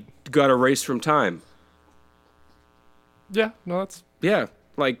 you're she right. got erased from time. Yeah, no, that's Yeah,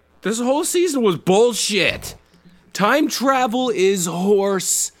 like this whole season was bullshit. Time travel is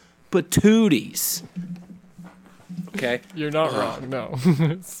horse patooties. Okay. you're not wrong. No,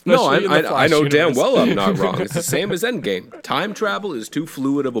 No, Especially in the I Flash know damn universe. well I'm not wrong. It's the same as Endgame. Time travel is too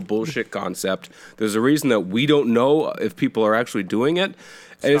fluid of a bullshit concept. There's a reason that we don't know if people are actually doing it,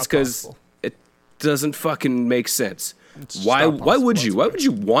 and it's not because possible. it doesn't fucking make sense. It's Why? not Why would possible, you? Why would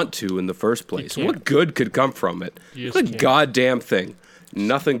you want to in the first place? can't. What good could come from it? You Not just a can't. goddamn thing.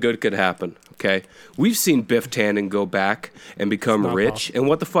 Nothing good could happen. Okay, we've seen Biff Tannen go back and become not rich, possible. and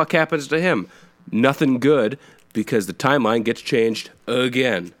what the fuck happens to him? Nothing good, because the timeline gets changed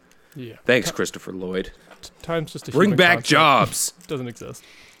again. Yeah, Thanks, Christopher Lloyd. time's just a Bring human back concept. jobs. Doesn't exist.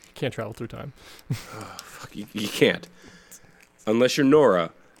 Can't travel through time. You can't. Unless you're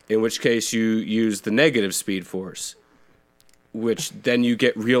Nora, in which case you use the negative speed force, which then you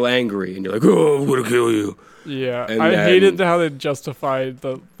get real angry and you're like, oh, I'm going to kill you. Yeah, And I then- hated how they justified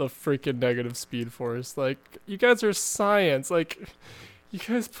the freaking negative speed force. Like, you guys are science. Like, you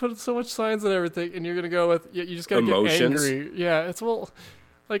guys put so much science in everything, and you're gonna go with you just gotta Emotions? get angry. Yeah, it's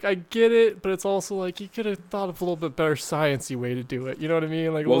like I get it, but it's also like you could have thought of a little bit better sciencey way to do it. You know what I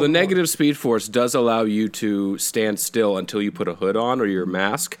mean? Like, a Well, the little more- negative speed force does allow you to stand still until you put a hood on or your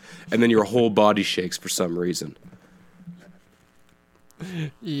mask, and then your whole body shakes for some reason.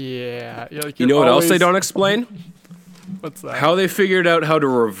 Yeah, like You you're know what else they always- don't explain? What's that? How they figured out how to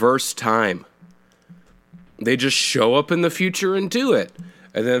reverse time. They just show up in the future and do it.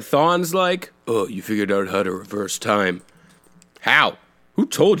 And then Thawne's like, oh, you figured out how to reverse time. How? Who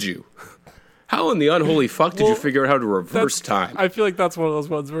told you? How in the unholy fuck did you Well, figure out how to reverse time? I feel like that's one of those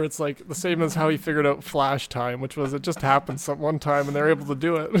ones where it's like the same as how he figured out flash time, which was it just happened one time and they're able to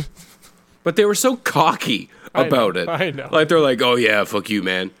do it. But they were so cocky I know, about it. I know. Like, they're like, oh, yeah, fuck you,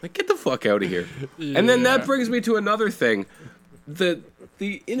 man. Like, get the fuck out of here. And then that Yeah. brings me to another thing. The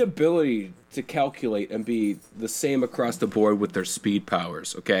inability to calculate and be the same across the board with their speed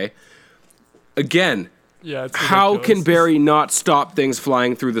powers, okay? Again, Yeah, it's how can ridiculous. Barry not stop things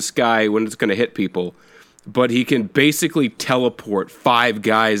flying through the sky when it's going to hit people? But he can basically teleport 5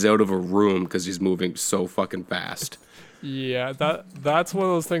 guys out of a room because he's moving so fucking fast. Yeah, that's one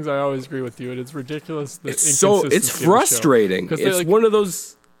of those things I always agree with you. It is ridiculous. The It's inconsistency of the show. frustrating. 'Cause they, It's like- one of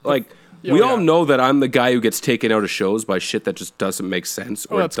those, like, Yeah, we oh, all yeah. know that I'm the guy who gets taken out of shows by shit that just doesn't make sense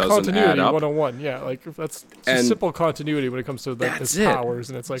Oh, or it that's doesn't add continuity up. 101. Yeah, like that's just And simple continuity when it comes to like that's his it. powers,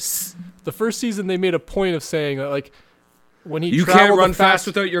 and it's like the first season they made a point of saying that like when he You traveled can't the run fast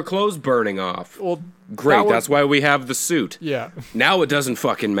without your clothes burning off. Well, Great, that was- that's why we have the suit. yeah, Now it doesn't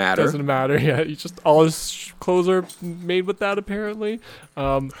fucking matter. doesn't matter. Yeah, he just all his clothes are made with that apparently.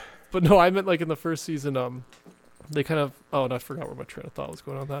 But no, I meant like in the first season, they kind of and I forgot where my train of thought was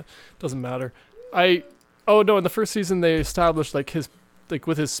going on that. Doesn't matter. In the first season they established like his like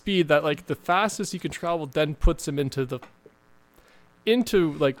with his speed that like the fastest he can travel then puts him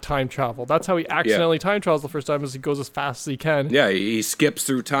into like time travel. That's how he accidentally time travels the first time is he goes as fast as he can. Yeah, he skips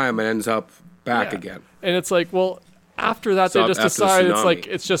through time and ends up back Yeah. again. And it's like, well, after that So they just after the decide it's tsunami. like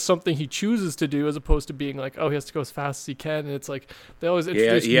it's just something he chooses to do as opposed to being like, oh, he has to go as fast as he can. And it's like they always Yeah,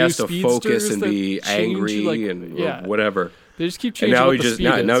 introduce he has new to focus speedsters and that be change, angry like, and or yeah, whatever. they just keep And changing now what he the just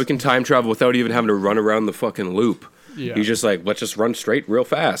speed now is. he can time travel without even having to run around the fucking loop. Yeah. He's just like, let's just run straight real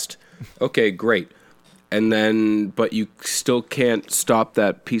fast. Okay, great. And then, but you still can't stop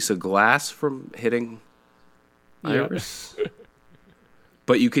that piece of glass from hitting Yeah. Iris.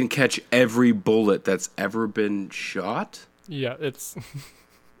 But you can catch every bullet that's ever been shot. Yeah, it's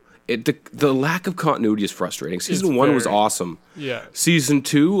The lack of continuity is frustrating. Season 1 was very- awesome. yeah. Season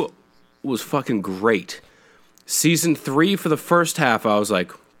 2 was fucking great. Season 3 for the first half, I was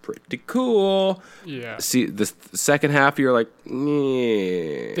like, pretty cool. Yeah. See, the second half, you're like,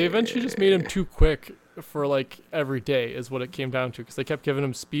 yeah. They eventually just made him too quick for like every day is what it came down to, because they kept giving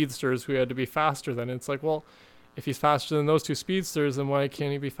him speedsters who had to be faster than. It's like, well, if he's faster than those two speedsters, then why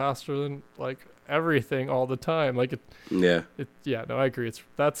can't he be faster than like everything all the time? Like Yeah. No, I agree.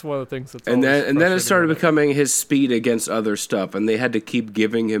 That's one of the things that's And then it frustrating started about becoming his speed against other stuff, and they had to keep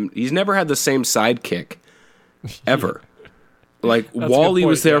giving him. He's never had the same sidekick, ever. Like That's a good Wally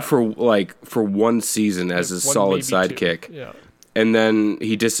was point, there yeah. for one season as his One, solid maybe two. sidekick, Yeah. and then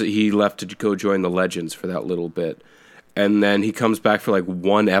he left to go join the Legends for that little bit, and then he comes back for like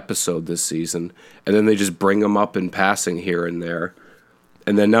one episode this season, and then they just bring him up in passing here and there,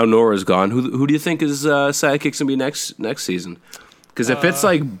 and then now Nora's gone. Who do you think is sidekick's gonna be next season? Because if it's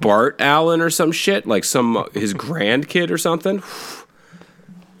like Bart Allen or some shit, like his grandkid or something,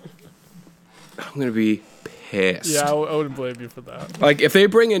 I'm gonna be pissed. Yeah, I wouldn't blame you for that. Like if they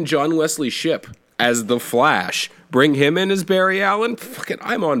bring in John Wesley Shipp as the Flash, bring him in as Barry Allen, fucking,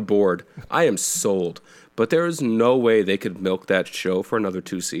 I'm on board. I am sold. But there is no way they could milk that show for another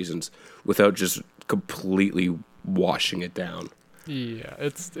 2 seasons without just completely washing it down. Yeah,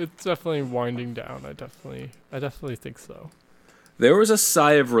 it's definitely winding down. I definitely think so. There was a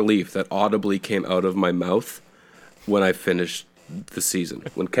sigh of relief that audibly came out of my mouth when I finished the season.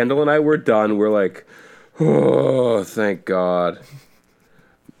 When Kendall and I were done, we're like, oh, thank God.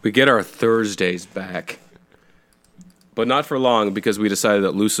 We get our Thursdays back. But not for long, because we decided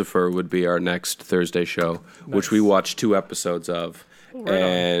that Lucifer would be our next Thursday show, which we Nice. watched 2 episodes of. Oh, right on.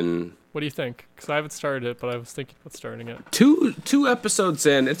 And What do you think? Because I haven't started it, but I was thinking about starting it. two episodes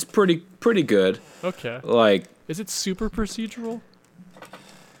in, it's pretty good. Okay. Like, Is it super procedural?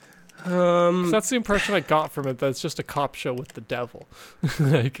 'Cause that's the impression I got from it. That it's just a cop show with the devil.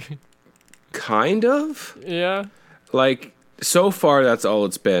 Like, kind of. yeah. Like, so far that's all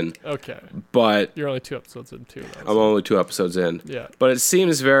it's been. Okay. But You're only 2 episodes in too. I'm only 2 episodes in. Yeah. But it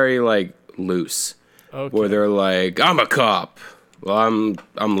seems very like loose, Okay. where they're like, "I'm a cop. Well,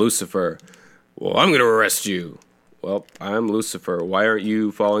 I'm Lucifer. Well, I'm gonna arrest you. Well, I'm Lucifer. Why aren't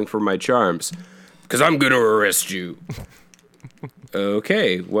you falling for my charms? Because I'm gonna arrest you.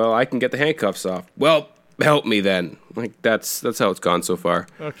 Okay. Well, I can get the handcuffs off. Well, help me then. Like that's how it's gone so far.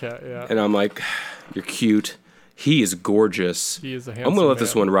 Okay. Yeah. And I'm like, you're cute. He is gorgeous. He is a I'm handsome gonna let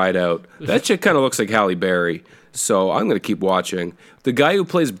this man. one ride out. That chick kind of looks like Halle Berry, so I'm gonna keep watching. The guy who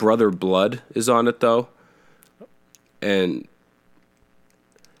plays Brother Blood is on it though, and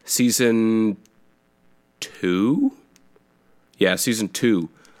season 2, yeah, season 2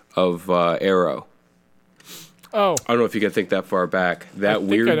 of Arrow. Oh. I don't know if you can think that far back. That I think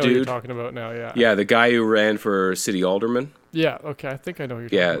weird I know what you're dude. talking about now. Yeah. Yeah, the guy who ran for city alderman. Yeah. Okay. I think I know who you're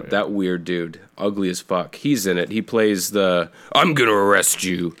Yeah, talking about. that weird dude, ugly as fuck. He's in it. He plays the "I'm gonna arrest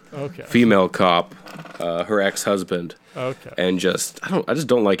you" Okay. female cop, her ex-husband, Okay. and I just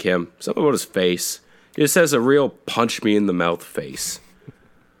don't like him. Something about his face. He just has a real punch me in the mouth face.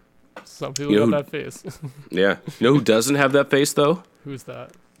 Some people You know got who- that face. Yeah, you know who doesn't have that face though? Who's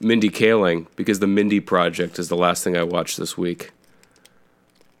that? Mindy Kaling, because the Mindy Project is the last thing I watched this week.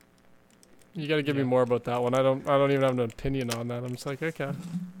 You got to give me more about that one. I don't even have an opinion on that. I'm just like, okay.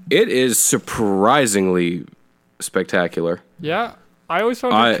 It is surprisingly spectacular. Yeah. I always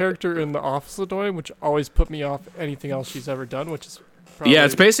found I- her character in The Office annoying, which always put me off anything else she's ever done, which is probably... Yeah,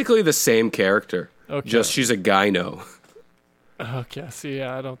 it's basically the same character. Okay. Just she's a gyno. Okay, see,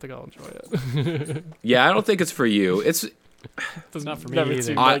 yeah, I don't think I'll enjoy it. Yeah, I don't think it's for you. It's Doesn't not for me never either.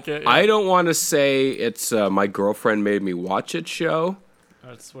 seemed I, like it. Yeah. I don't want to say it's my girlfriend made me watch it show.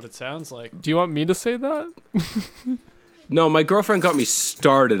 That's what it sounds like. Do you want me to say that? No, my girlfriend got me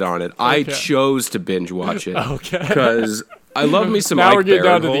started on it. I Okay. chose to binge watch it Okay. because I love me some Now Ike we're getting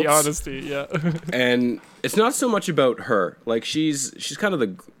down to the Barinholtz, honesty, yeah. and it's not so much about her. Like she's kind of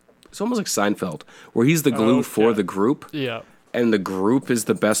it's almost like Seinfeld, where he's the glue for Okay. the group, Yeah. and the group is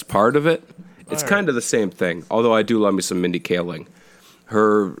the best part of it. It's Alright. kind of the same thing. Although I do love me some Mindy Kaling.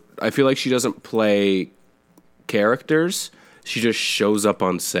 I feel like she doesn't play characters. She just shows up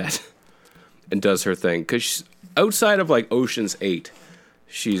on set and does her thing. Because outside of like Ocean's 8,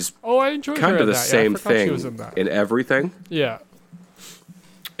 she's Oh, I enjoyed her kind in of the that. same yeah, I forgot thing She was in that. in everything. Yeah.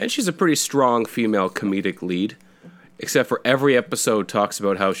 And she's a pretty strong female comedic lead. Except for every episode talks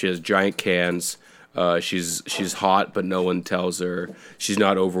about how she has giant cans. She's hot, but no one tells her. She's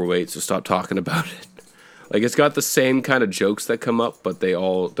not overweight, so stop talking about it. Like it's got the same kind of jokes that come up, but they're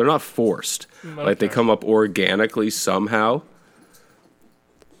not forced. Like they Okay. come up organically somehow.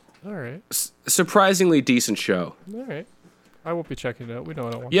 All right. Surprisingly decent show. All right. I won't be checking it out. We know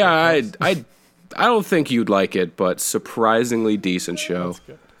I don't want Yeah, podcasts. I don't think you'd like it, but surprisingly decent show. That's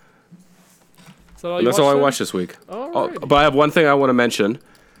good. Is that all And you that's all I then? watched this week. All Oh, right. but I have one thing I want to mention.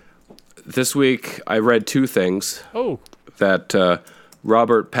 this week I read two things Oh, that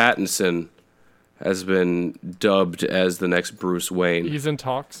Robert Pattinson has been dubbed as the next Bruce Wayne. he's in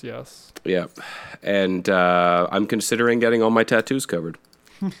talks. Yes. Yeah, and I'm considering getting all my tattoos covered.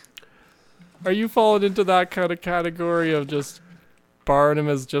 Are you falling into that kind of category of just barring him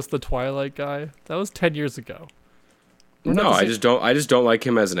as just the Twilight guy? That was 10 years ago. We're not No, the I same- just don't like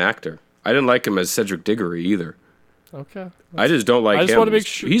him as an actor. I didn't like him as Cedric Diggory either. Okay. I just don't like I just him. wanna make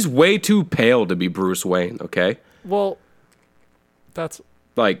sure- He's way too pale to be Bruce Wayne. Okay, Well, that's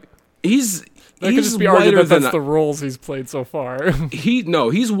like he's that could he's just be argued whiter that that's than the roles he's played so far.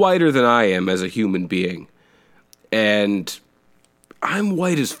 he's whiter than I am as a human being, and I'm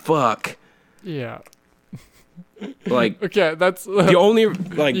white as fuck. yeah. Like Okay, that's the only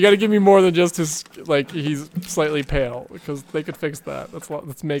like you got to give me more than just his he's slightly pale because they could fix that.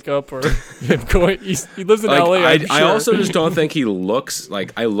 That's makeup or him going. He lives in like, LA. I I'm sure. also just don't think he looks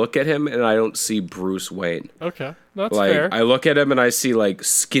like I look at him and I don't see Bruce Wayne. Okay, that's Like fair. I look at him and I see like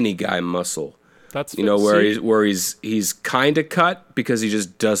skinny guy muscle. That's You know fair. where See? he's kind of cut because he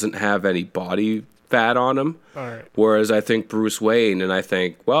just doesn't have any body fat on him. All right. Whereas I think Bruce Wayne and I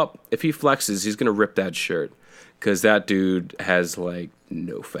think, well, if he flexes, he's gonna rip that shirt because that dude has like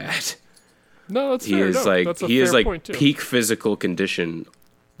no fat. No, that's He fair. is No, like that's a he is fair like point too. peak physical condition.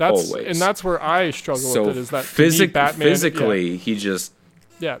 That's always. and that's where I struggle So with it. Is that to me, Batman, physically, he just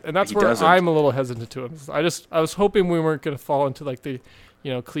yeah, and that's he where doesn't. I'm a little hesitant to him. I was hoping we weren't gonna fall into like the,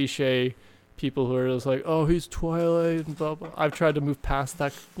 cliche people who are just like, oh, he's Twilight and blah blah. I've tried to move past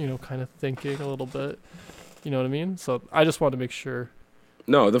that, kind of thinking a little bit. You know what I mean? So I just wanted to make sure.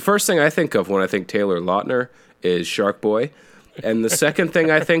 no. The first thing I think of when I think Taylor Lautner is Shark Boy. And the second thing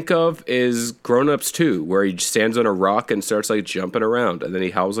I think of is Grown Ups 2, where he stands on a rock and starts like jumping around, and then he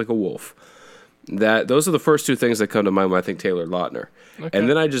howls like a wolf. Those are the first two things that come to mind when I think Taylor Lautner. Okay.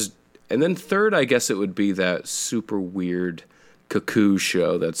 And then third, I guess it would be that super weird Cuckoo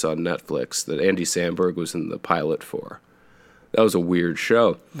show that's on Netflix that Andy Samberg was in the pilot for. That was a weird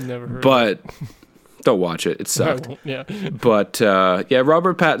show, Never heard. but don't watch it. It I sucked. won't, yeah. But yeah,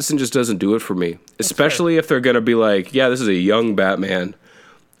 Robert Pattinson just doesn't do it for me. Especially if they're gonna be like, yeah, this is a young Batman.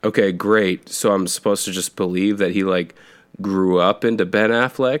 Okay, great. So I'm supposed to just believe that he like grew up into Ben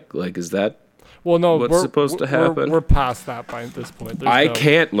Affleck? Like, is that? Well, no, What's we're supposed to we're- happen? We're past that by this point. I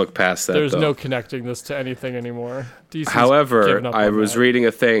can't look past that. There's though. no connecting this to anything anymore. DC's However, given up I on was that. reading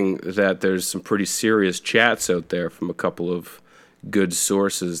a thing that there's some pretty serious chats out there from a couple of good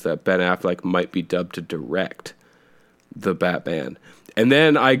sources that Ben Affleck might be dubbed to direct the Batman. And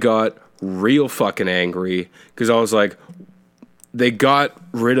then I got real fucking angry because I was like, they got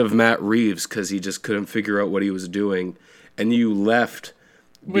rid of Matt Reeves because he just couldn't figure out what he was doing. And you left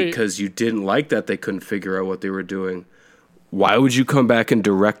Wait. because you didn't like that they couldn't figure out what they were doing. Why would you come back and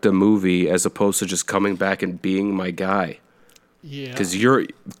direct a movie as opposed to just coming back and being my guy? Yeah. Because you're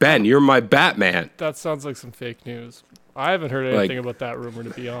my Batman. That sounds like some fake news. I haven't heard anything about that rumor, to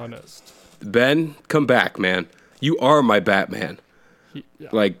be honest. Ben, come back, man. You are my Batman. Yeah,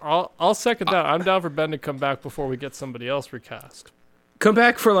 Like, I'll second that. I'm down for Ben to come back before we get somebody else recast. come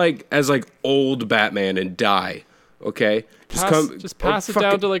back for like as like old Batman and die. Okay, Just pass it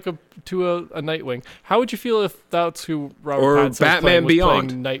down to like a Nightwing. How would you feel if that's who Robert or Pattinson was Batman playing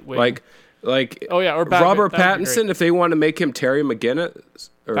Beyond, Nightwing? like oh yeah, or Batman. Robert That'd be Pattinson. great. If they want to make him Terry McGinnis,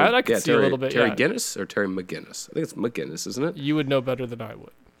 or That I could see a Terry, little bit, Terry yeah. Guinness or Terry McGinnis. I think it's McGinnis, isn't it? You would know better than I would.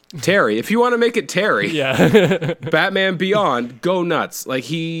 Terry. If you want to make it Terry, Yeah. Batman Beyond, go nuts. Like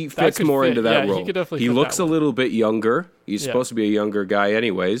he fits could more fit. into that Yeah, he role. could definitely He fit looks that a one. little bit younger. He's Yeah. supposed to be a younger guy,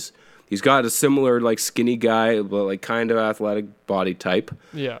 anyways. He's got a similar like skinny guy, but like kind of athletic body type.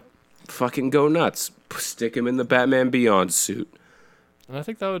 Yeah. Fucking go nuts. Stick him in the Batman Beyond suit. And I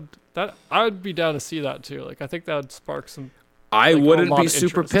think I would be down to see that too. Like I think that would spark some. I Like, a wouldn't lot be of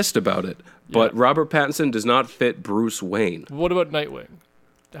super interest. pissed about it, but Robert Pattinson does not fit Bruce Wayne. What about Nightwing?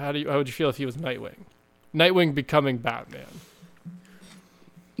 How would you feel if he was Nightwing? Nightwing becoming Batman.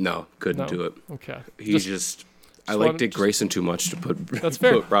 No, couldn't No. do it. Okay. He's just I like wanted- Dick just- Grayson too much to put, That's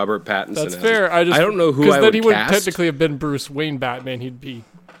fair. put Robert Pattinson That's as fair. it. I don't know who because I then would he wouldn't cast. technically have been Bruce Wayne Batman. He'd be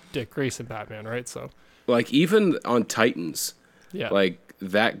Dick Grayson Batman, right? So Like even on Titans, yeah. like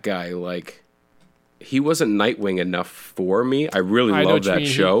that guy, like he wasn't Nightwing enough for me. I really I know love what you that mean.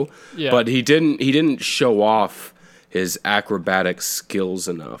 show, Yeah. but he didn't show off his acrobatic skills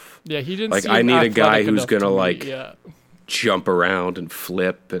enough. Yeah, he didn't. Like, seem I need a guy athletic who's enough to gonna, me. like, Yeah. Jump around and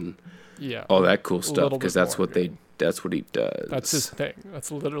flip and Yeah. all that cool stuff little because bit that's more, what that's what he does. That's his thing.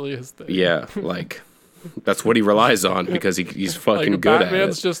 That's literally his thing. Yeah, like That's what he relies on because he's fucking like, good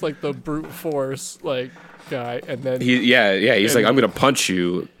Batman's at it. just like the brute force like guy, and then He's like, I'm gonna punch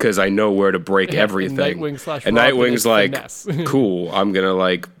you because I know where to break everything. And Nightwing And Robin Nightwing's is like, finesse. cool. I'm gonna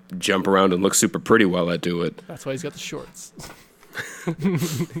like jump around and look super pretty while I do it. That's why he's got the shorts.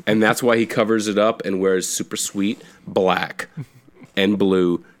 And that's why he covers it up and wears super sweet black and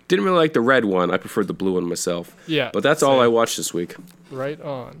blue. Didn't really like the red one. I preferred the blue one myself. Yeah, But that's all same. I watched this week. Right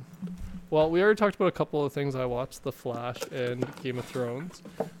on. Well, we already talked about a couple of things I watched, The Flash and Game of Thrones.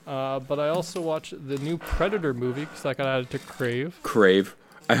 But I also watched the new Predator movie because that got added to Crave. Crave.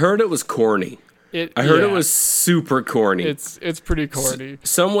 I heard it was corny. I heard it was super corny. It's pretty corny.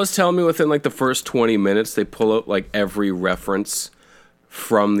 Someone was telling me within like the first 20 minutes they pull out like every reference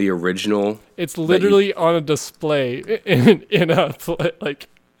from the original. It's literally on a display in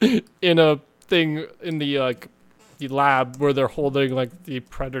a thing in the like the lab where they're holding like the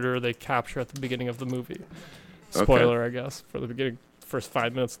Predator they capture at the beginning of the movie. Spoiler, I guess, for the first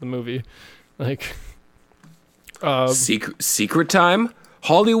 5 minutes of the movie. Like Secret time?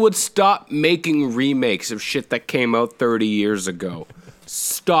 Hollywood, stop making remakes of shit that came out 30 years ago.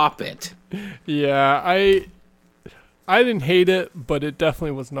 Stop it. Yeah, I didn't hate it, but it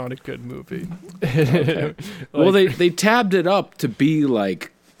definitely was not a good movie. Okay. Well, they tabbed it up to be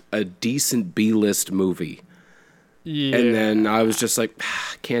like a decent B-list movie. Yeah. And then I was just like,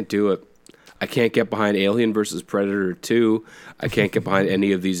 can't do it. I can't get behind Alien versus Predator 2. I can't get behind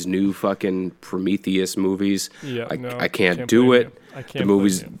any of these new fucking Prometheus movies. Yeah, I can't do blame it. you. I can't The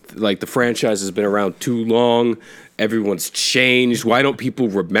movies, blame like the franchise has been around too long. Everyone's changed. Why don't people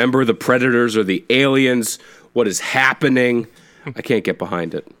remember the Predators or the Aliens? What is happening? I can't get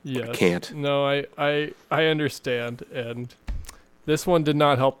behind it. you. I Yes. can't. No, I understand, and this one did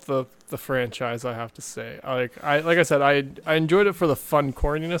not help the franchise. I have to say, like I said, I enjoyed it for the fun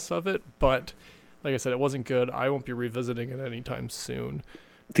corniness of it, but like I said, it wasn't good. I won't be revisiting it anytime soon.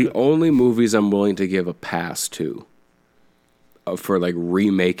 The only movies I'm willing to give a pass to for like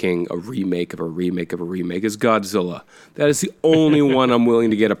remaking a remake of a remake of a remake is Godzilla. That is the only one I'm willing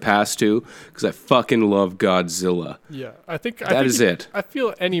to get a pass to because I fucking love Godzilla. Yeah, I think That is it. I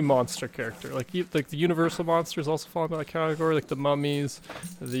feel any monster character, like the Universal monsters, also fall into that category, like the mummies,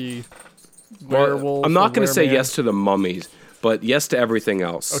 the werewolf. I'm not going to say wereman. yes to the mummies, but yes to everything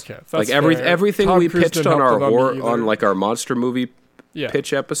else. Okay, that's like fair. everything Tom we Cruise pitched didn't on help our the mummy horror either. on like our monster movie Yeah.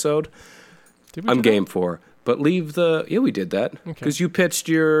 pitch episode. Did we I'm do that? game for. But leave the we did that because you pitched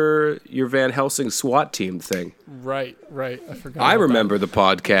your Van Helsing SWAT team thing. Right. I forgot. I about remember the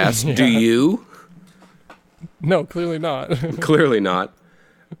podcast. Do you? that. No, clearly not. Clearly not.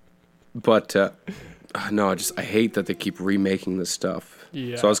 But no, I hate that they keep remaking this stuff.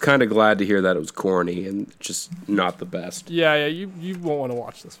 Yeah. So I was kind of glad to hear that it was corny and just not the best. Yeah. You won't want to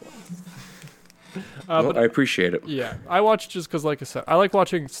watch this one. Well, I appreciate it. Yeah, I watch just because, like I said, I like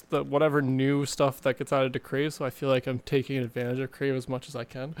watching the whatever new stuff that gets added to Crave. So I feel like I'm taking advantage of Crave as much as I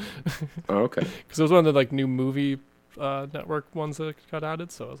can. Oh, okay. Because it was one of the like new movie network ones that got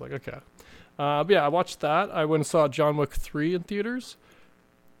added. So I was like, okay. But yeah, I watched that. I went and saw John Wick 3 in theaters.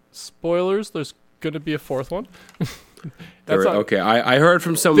 Spoilers: there's gonna be a fourth one. Okay, I heard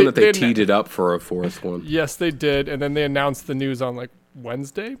from someone that they they- teed it up for a fourth one. Yes, they did, and then they announced the news on like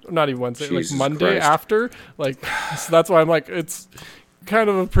Wednesday, not even Wednesday, Jesus like Monday Christ. after. Like, so that's why I'm like, it's kind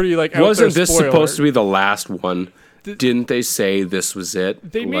of a pretty like. out Wasn't there this spoiler. supposed to be the last one? Didn't they say this was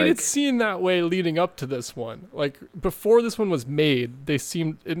it? They made it seem that way leading up to this one. Like before this one was made,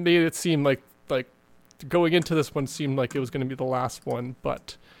 it made it seem like going into this one seemed like it was going to be the last one,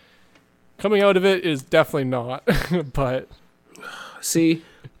 but coming out of it is definitely not. But See,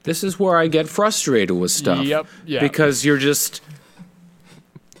 this is where I get frustrated with stuff. Yep, yeah. Because you're just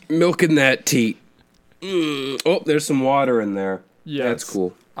milking that teat. Oh, there's some water in there. yes, That's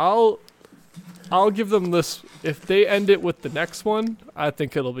cool. I'll give them this. If they end it with the next one, I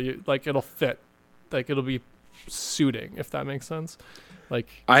think it'll be like it'll fit, like it'll be suiting. If that makes sense. Like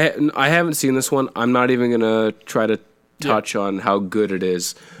I haven't seen this one. I'm not even gonna try to touch on how good it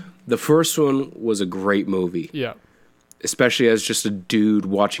is. The first one was a great movie, yeah, especially as just a dude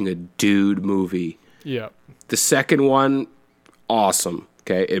watching a dude movie. yeah, The second one, awesome.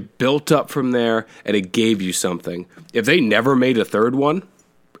 Okay, it built up from there and it gave you something. If they never made a third one,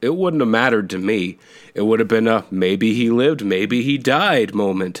 it wouldn't have mattered to me. It would have been a maybe he lived, maybe he died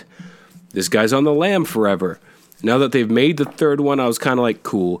moment. This guy's on the lam forever. Now that they've made the third one, I was kind of like,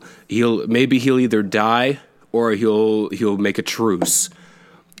 cool. He'll either die or he'll make a truce,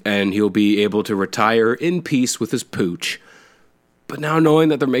 and he'll be able to retire in peace with his pooch. But now knowing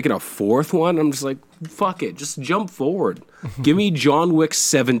that they're making a fourth one, I'm just like, fuck it, just jump forward. Give me John Wick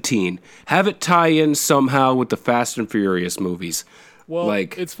 17. Have it tie in somehow with the Fast and Furious movies. Well,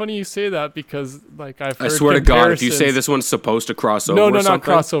 like, it's funny you say that because, like, I've heard I swear to God, if you say comparisons- this one's supposed to cross over, no, or not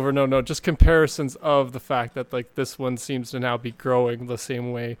something, crossover. No, just comparisons of the fact that like this one seems to now be growing the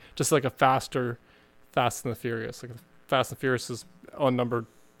same way, just like a faster Fast and the Furious. Like Fast and Furious is on number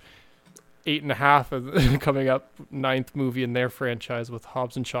 8.5 and coming up 9th movie in their franchise with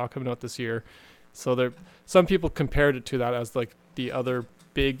Hobbs and Shaw coming out this year. So there, some people compared it to that as like the other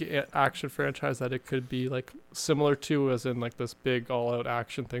big action franchise that it could be like similar to, as in like this big all-out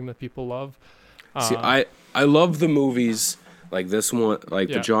action thing that people love. See, I love the movies like this one, like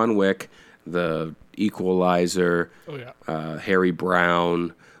Yeah. the John Wick, the Equalizer, Oh yeah. Harry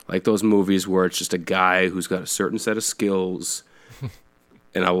Brown, like those movies where it's just a guy who's got a certain set of skills,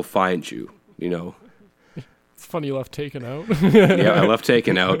 and I will find you. You know, It's funny you left Taken out. yeah, I left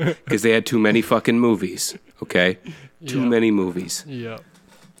Taken out because they had too many fucking movies. Okay, too Yeah. many movies. Yeah.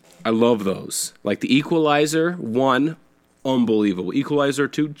 I love those. Like the Equalizer 1, unbelievable. Equalizer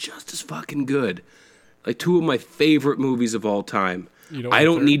 2, just as fucking good. Like 2 of my favorite movies of all time. You I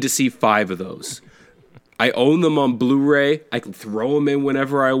don't need to see 5 of those. I own them on Blu-ray. I can throw them in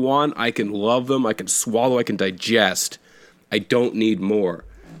whenever I want. I can love them. I can swallow. I can digest. I don't need more.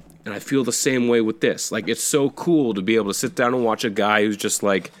 And I feel the same way with this. Like, it's so cool to be able to sit down and watch a guy who's just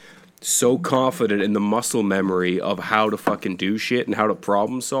like so confident in the muscle memory of how to fucking do shit and how to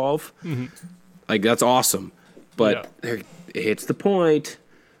problem solve. Mm-hmm. Like, that's awesome. But there, it hits the point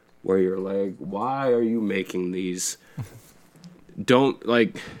where you're like, why are you making these? Don't,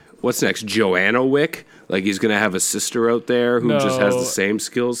 like, what's next? Joanna Wick? Like, he's going to have a sister out there who just has No. the same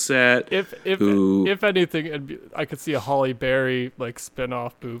skill set. If who- if anything, I could see a Holly Berry like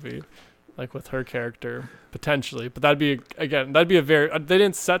spin-off movie, like with her character potentially. But that'd be a very. They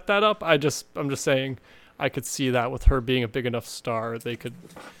didn't set that up. I'm just saying, I could see that with her being a big enough star, they could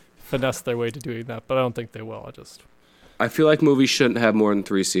finesse their way to doing that. But I don't think they will. I feel like movies shouldn't have more than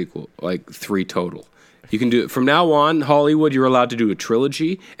 3 total. You can do it from now on. Hollywood, you're allowed to do a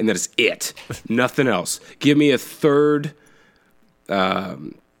trilogy, and that is it. Nothing else. Give me a third,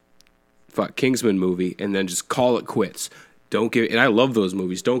 Kingsman movie, and then just call it quits. Don't give. And I love those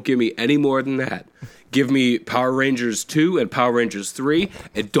movies. Don't give me any more than that. Give me Power Rangers 2 and Power Rangers 3,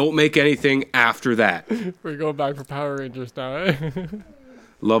 and don't make anything after that. We're going back for Power Rangers now, eh?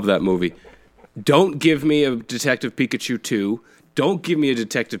 Love that movie. Don't give me a Detective Pikachu 2. Don't give me a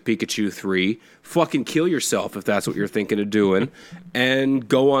Detective Pikachu 3. Fucking kill yourself if that's what you're thinking of doing. And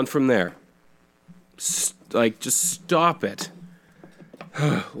go on from there. Just stop it.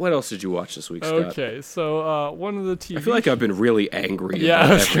 What else did you watch this week, Scott? Okay, so one of the TV. I feel like I've been really angry Yeah, I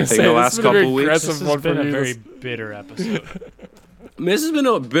about was gonna everything say, the this last has been a very couple weeks. aggressive This has one been for a you. very bitter episode. This has been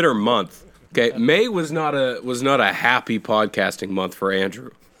a bitter month. Okay, May was not a happy podcasting month for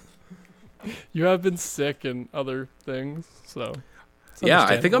Andrew. You have been sick and other things, so. it's Yeah,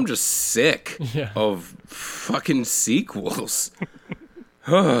 I think I'm understandable. just sick Yeah. of fucking sequels.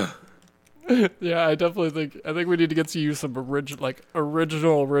 Yeah, I think we need to get to you some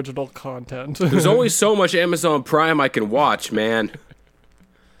original content. There's only so much Amazon Prime I can watch, man.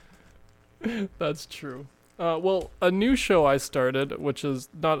 That's true. Well, a new show I started, which is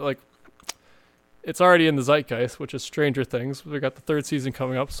not like it's already in the zeitgeist, which is Stranger Things. We got the 3rd season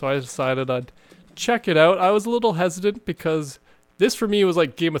coming up, so I decided I'd check it out. I was a little hesitant because this for me was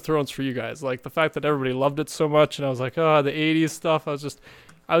like Game of Thrones for you guys. Like the fact that everybody loved it so much, and I was like, oh, the 80s stuff.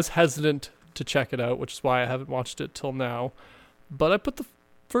 I was hesitant to check it out, which is why I haven't watched it till now. But I put the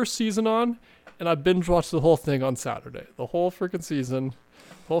 1st season on, and I binge watched the whole thing on Saturday. The whole freaking season.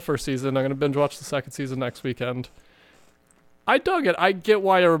 Whole 1st season. I'm going to binge watch the 2nd season next weekend. I dug it. I get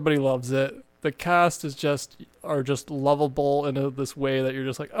why everybody loves it. The cast are just lovable in this way that you're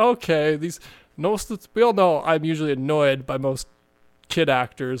just like, okay, we all know I'm usually annoyed by most kid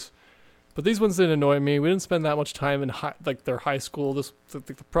actors, but these ones didn't annoy me. We didn't spend that much time in their high school.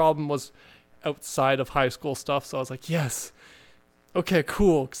 The problem was outside of high school stuff, so I was like, yes, okay,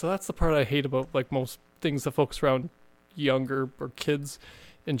 cool. So that's the part I hate about like most things that focus around younger or kids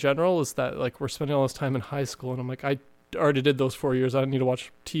in general, is that like we're spending all this time in high school, and I'm like, I already did those 4 years. I don't need to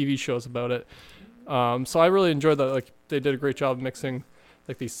watch TV shows about it. So I really enjoyed that. Like they did a great job mixing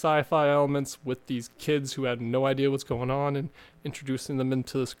like these sci-fi elements with these kids who had no idea what's going on and introducing them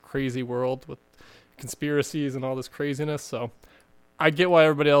into this crazy world with conspiracies and all this craziness. So I get why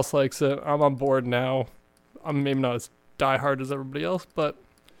everybody else likes it. I'm on board now. I'm maybe not as diehard as everybody else, but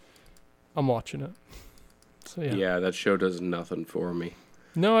I'm watching it. So yeah. Yeah, that show does nothing for me.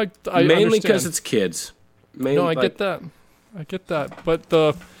 No, I Mainly understand. because it's kids. Mainly, No, I get that. I get that,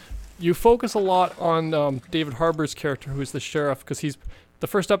 but you focus a lot on David Harbour's character, who's the sheriff, because he's the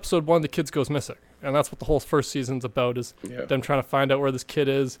first episode. One of the kids goes missing, and that's what the whole first season's about, is them trying to find out where this kid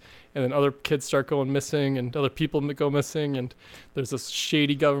is, and then other kids start going missing, and other people go missing, and there's this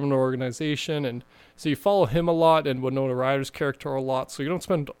shady government organization, and so you follow him a lot, and Winona Ryder's character a lot, so you don't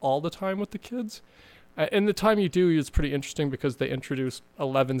spend all the time with the kids. And the time you do is pretty interesting because they introduce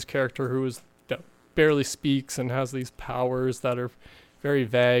Eleven's character, who is barely speaks and has these powers that are very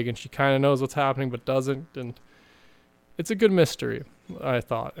vague, and she kind of knows what's happening but doesn't, and it's a good mystery, I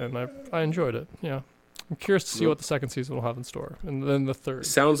thought, and I enjoyed it. Yeah, I'm curious to see what the second season will have in store, and then the third.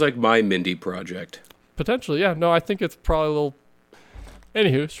 Sounds like my Mindy project. Potentially, yeah. No, I think it's probably a little.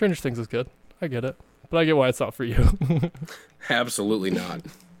 Anywho, Stranger Things is good. I get it, but I get why it's not for you. Absolutely not.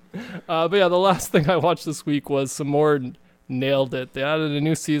 But yeah, the last thing I watched this week was some more Nailed It. They added a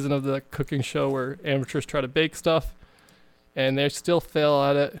new season of the cooking show where amateurs try to bake stuff, and they still fail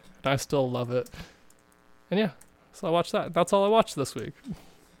at it, and I still love it. And yeah, so I watched that. That's all I watched this week.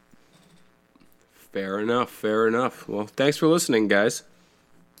 Fair enough. Well, thanks for listening, guys.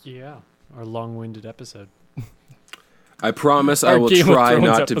 Yeah, our long-winded episode. I promise I Our will Game of try Thrones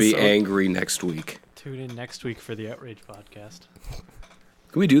not to be episode. angry next week. Tune in next week for the Outrage podcast.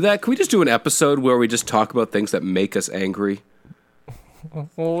 Can we do that? Can we just do an episode where we just talk about things that make us angry?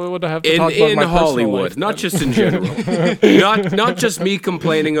 Well, we would have to talk about In my personal Hollywood, life, not then. just in general. not just me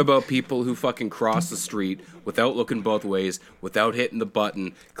complaining about people who fucking cross the street without looking both ways, without hitting the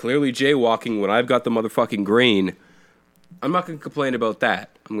button, clearly jaywalking when I've got the motherfucking green. I'm not going to complain about that.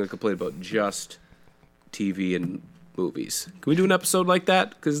 I'm going to complain about just TV and movies. Can we do an episode like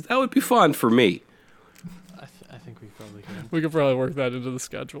that? Because that would be fun for me. I think we probably can. We could probably work that into the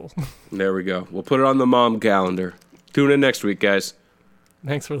schedule. There we go. We'll put it on the mom calendar. Tune in next week, guys.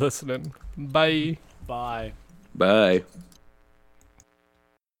 Thanks for listening. Bye. Bye. Bye.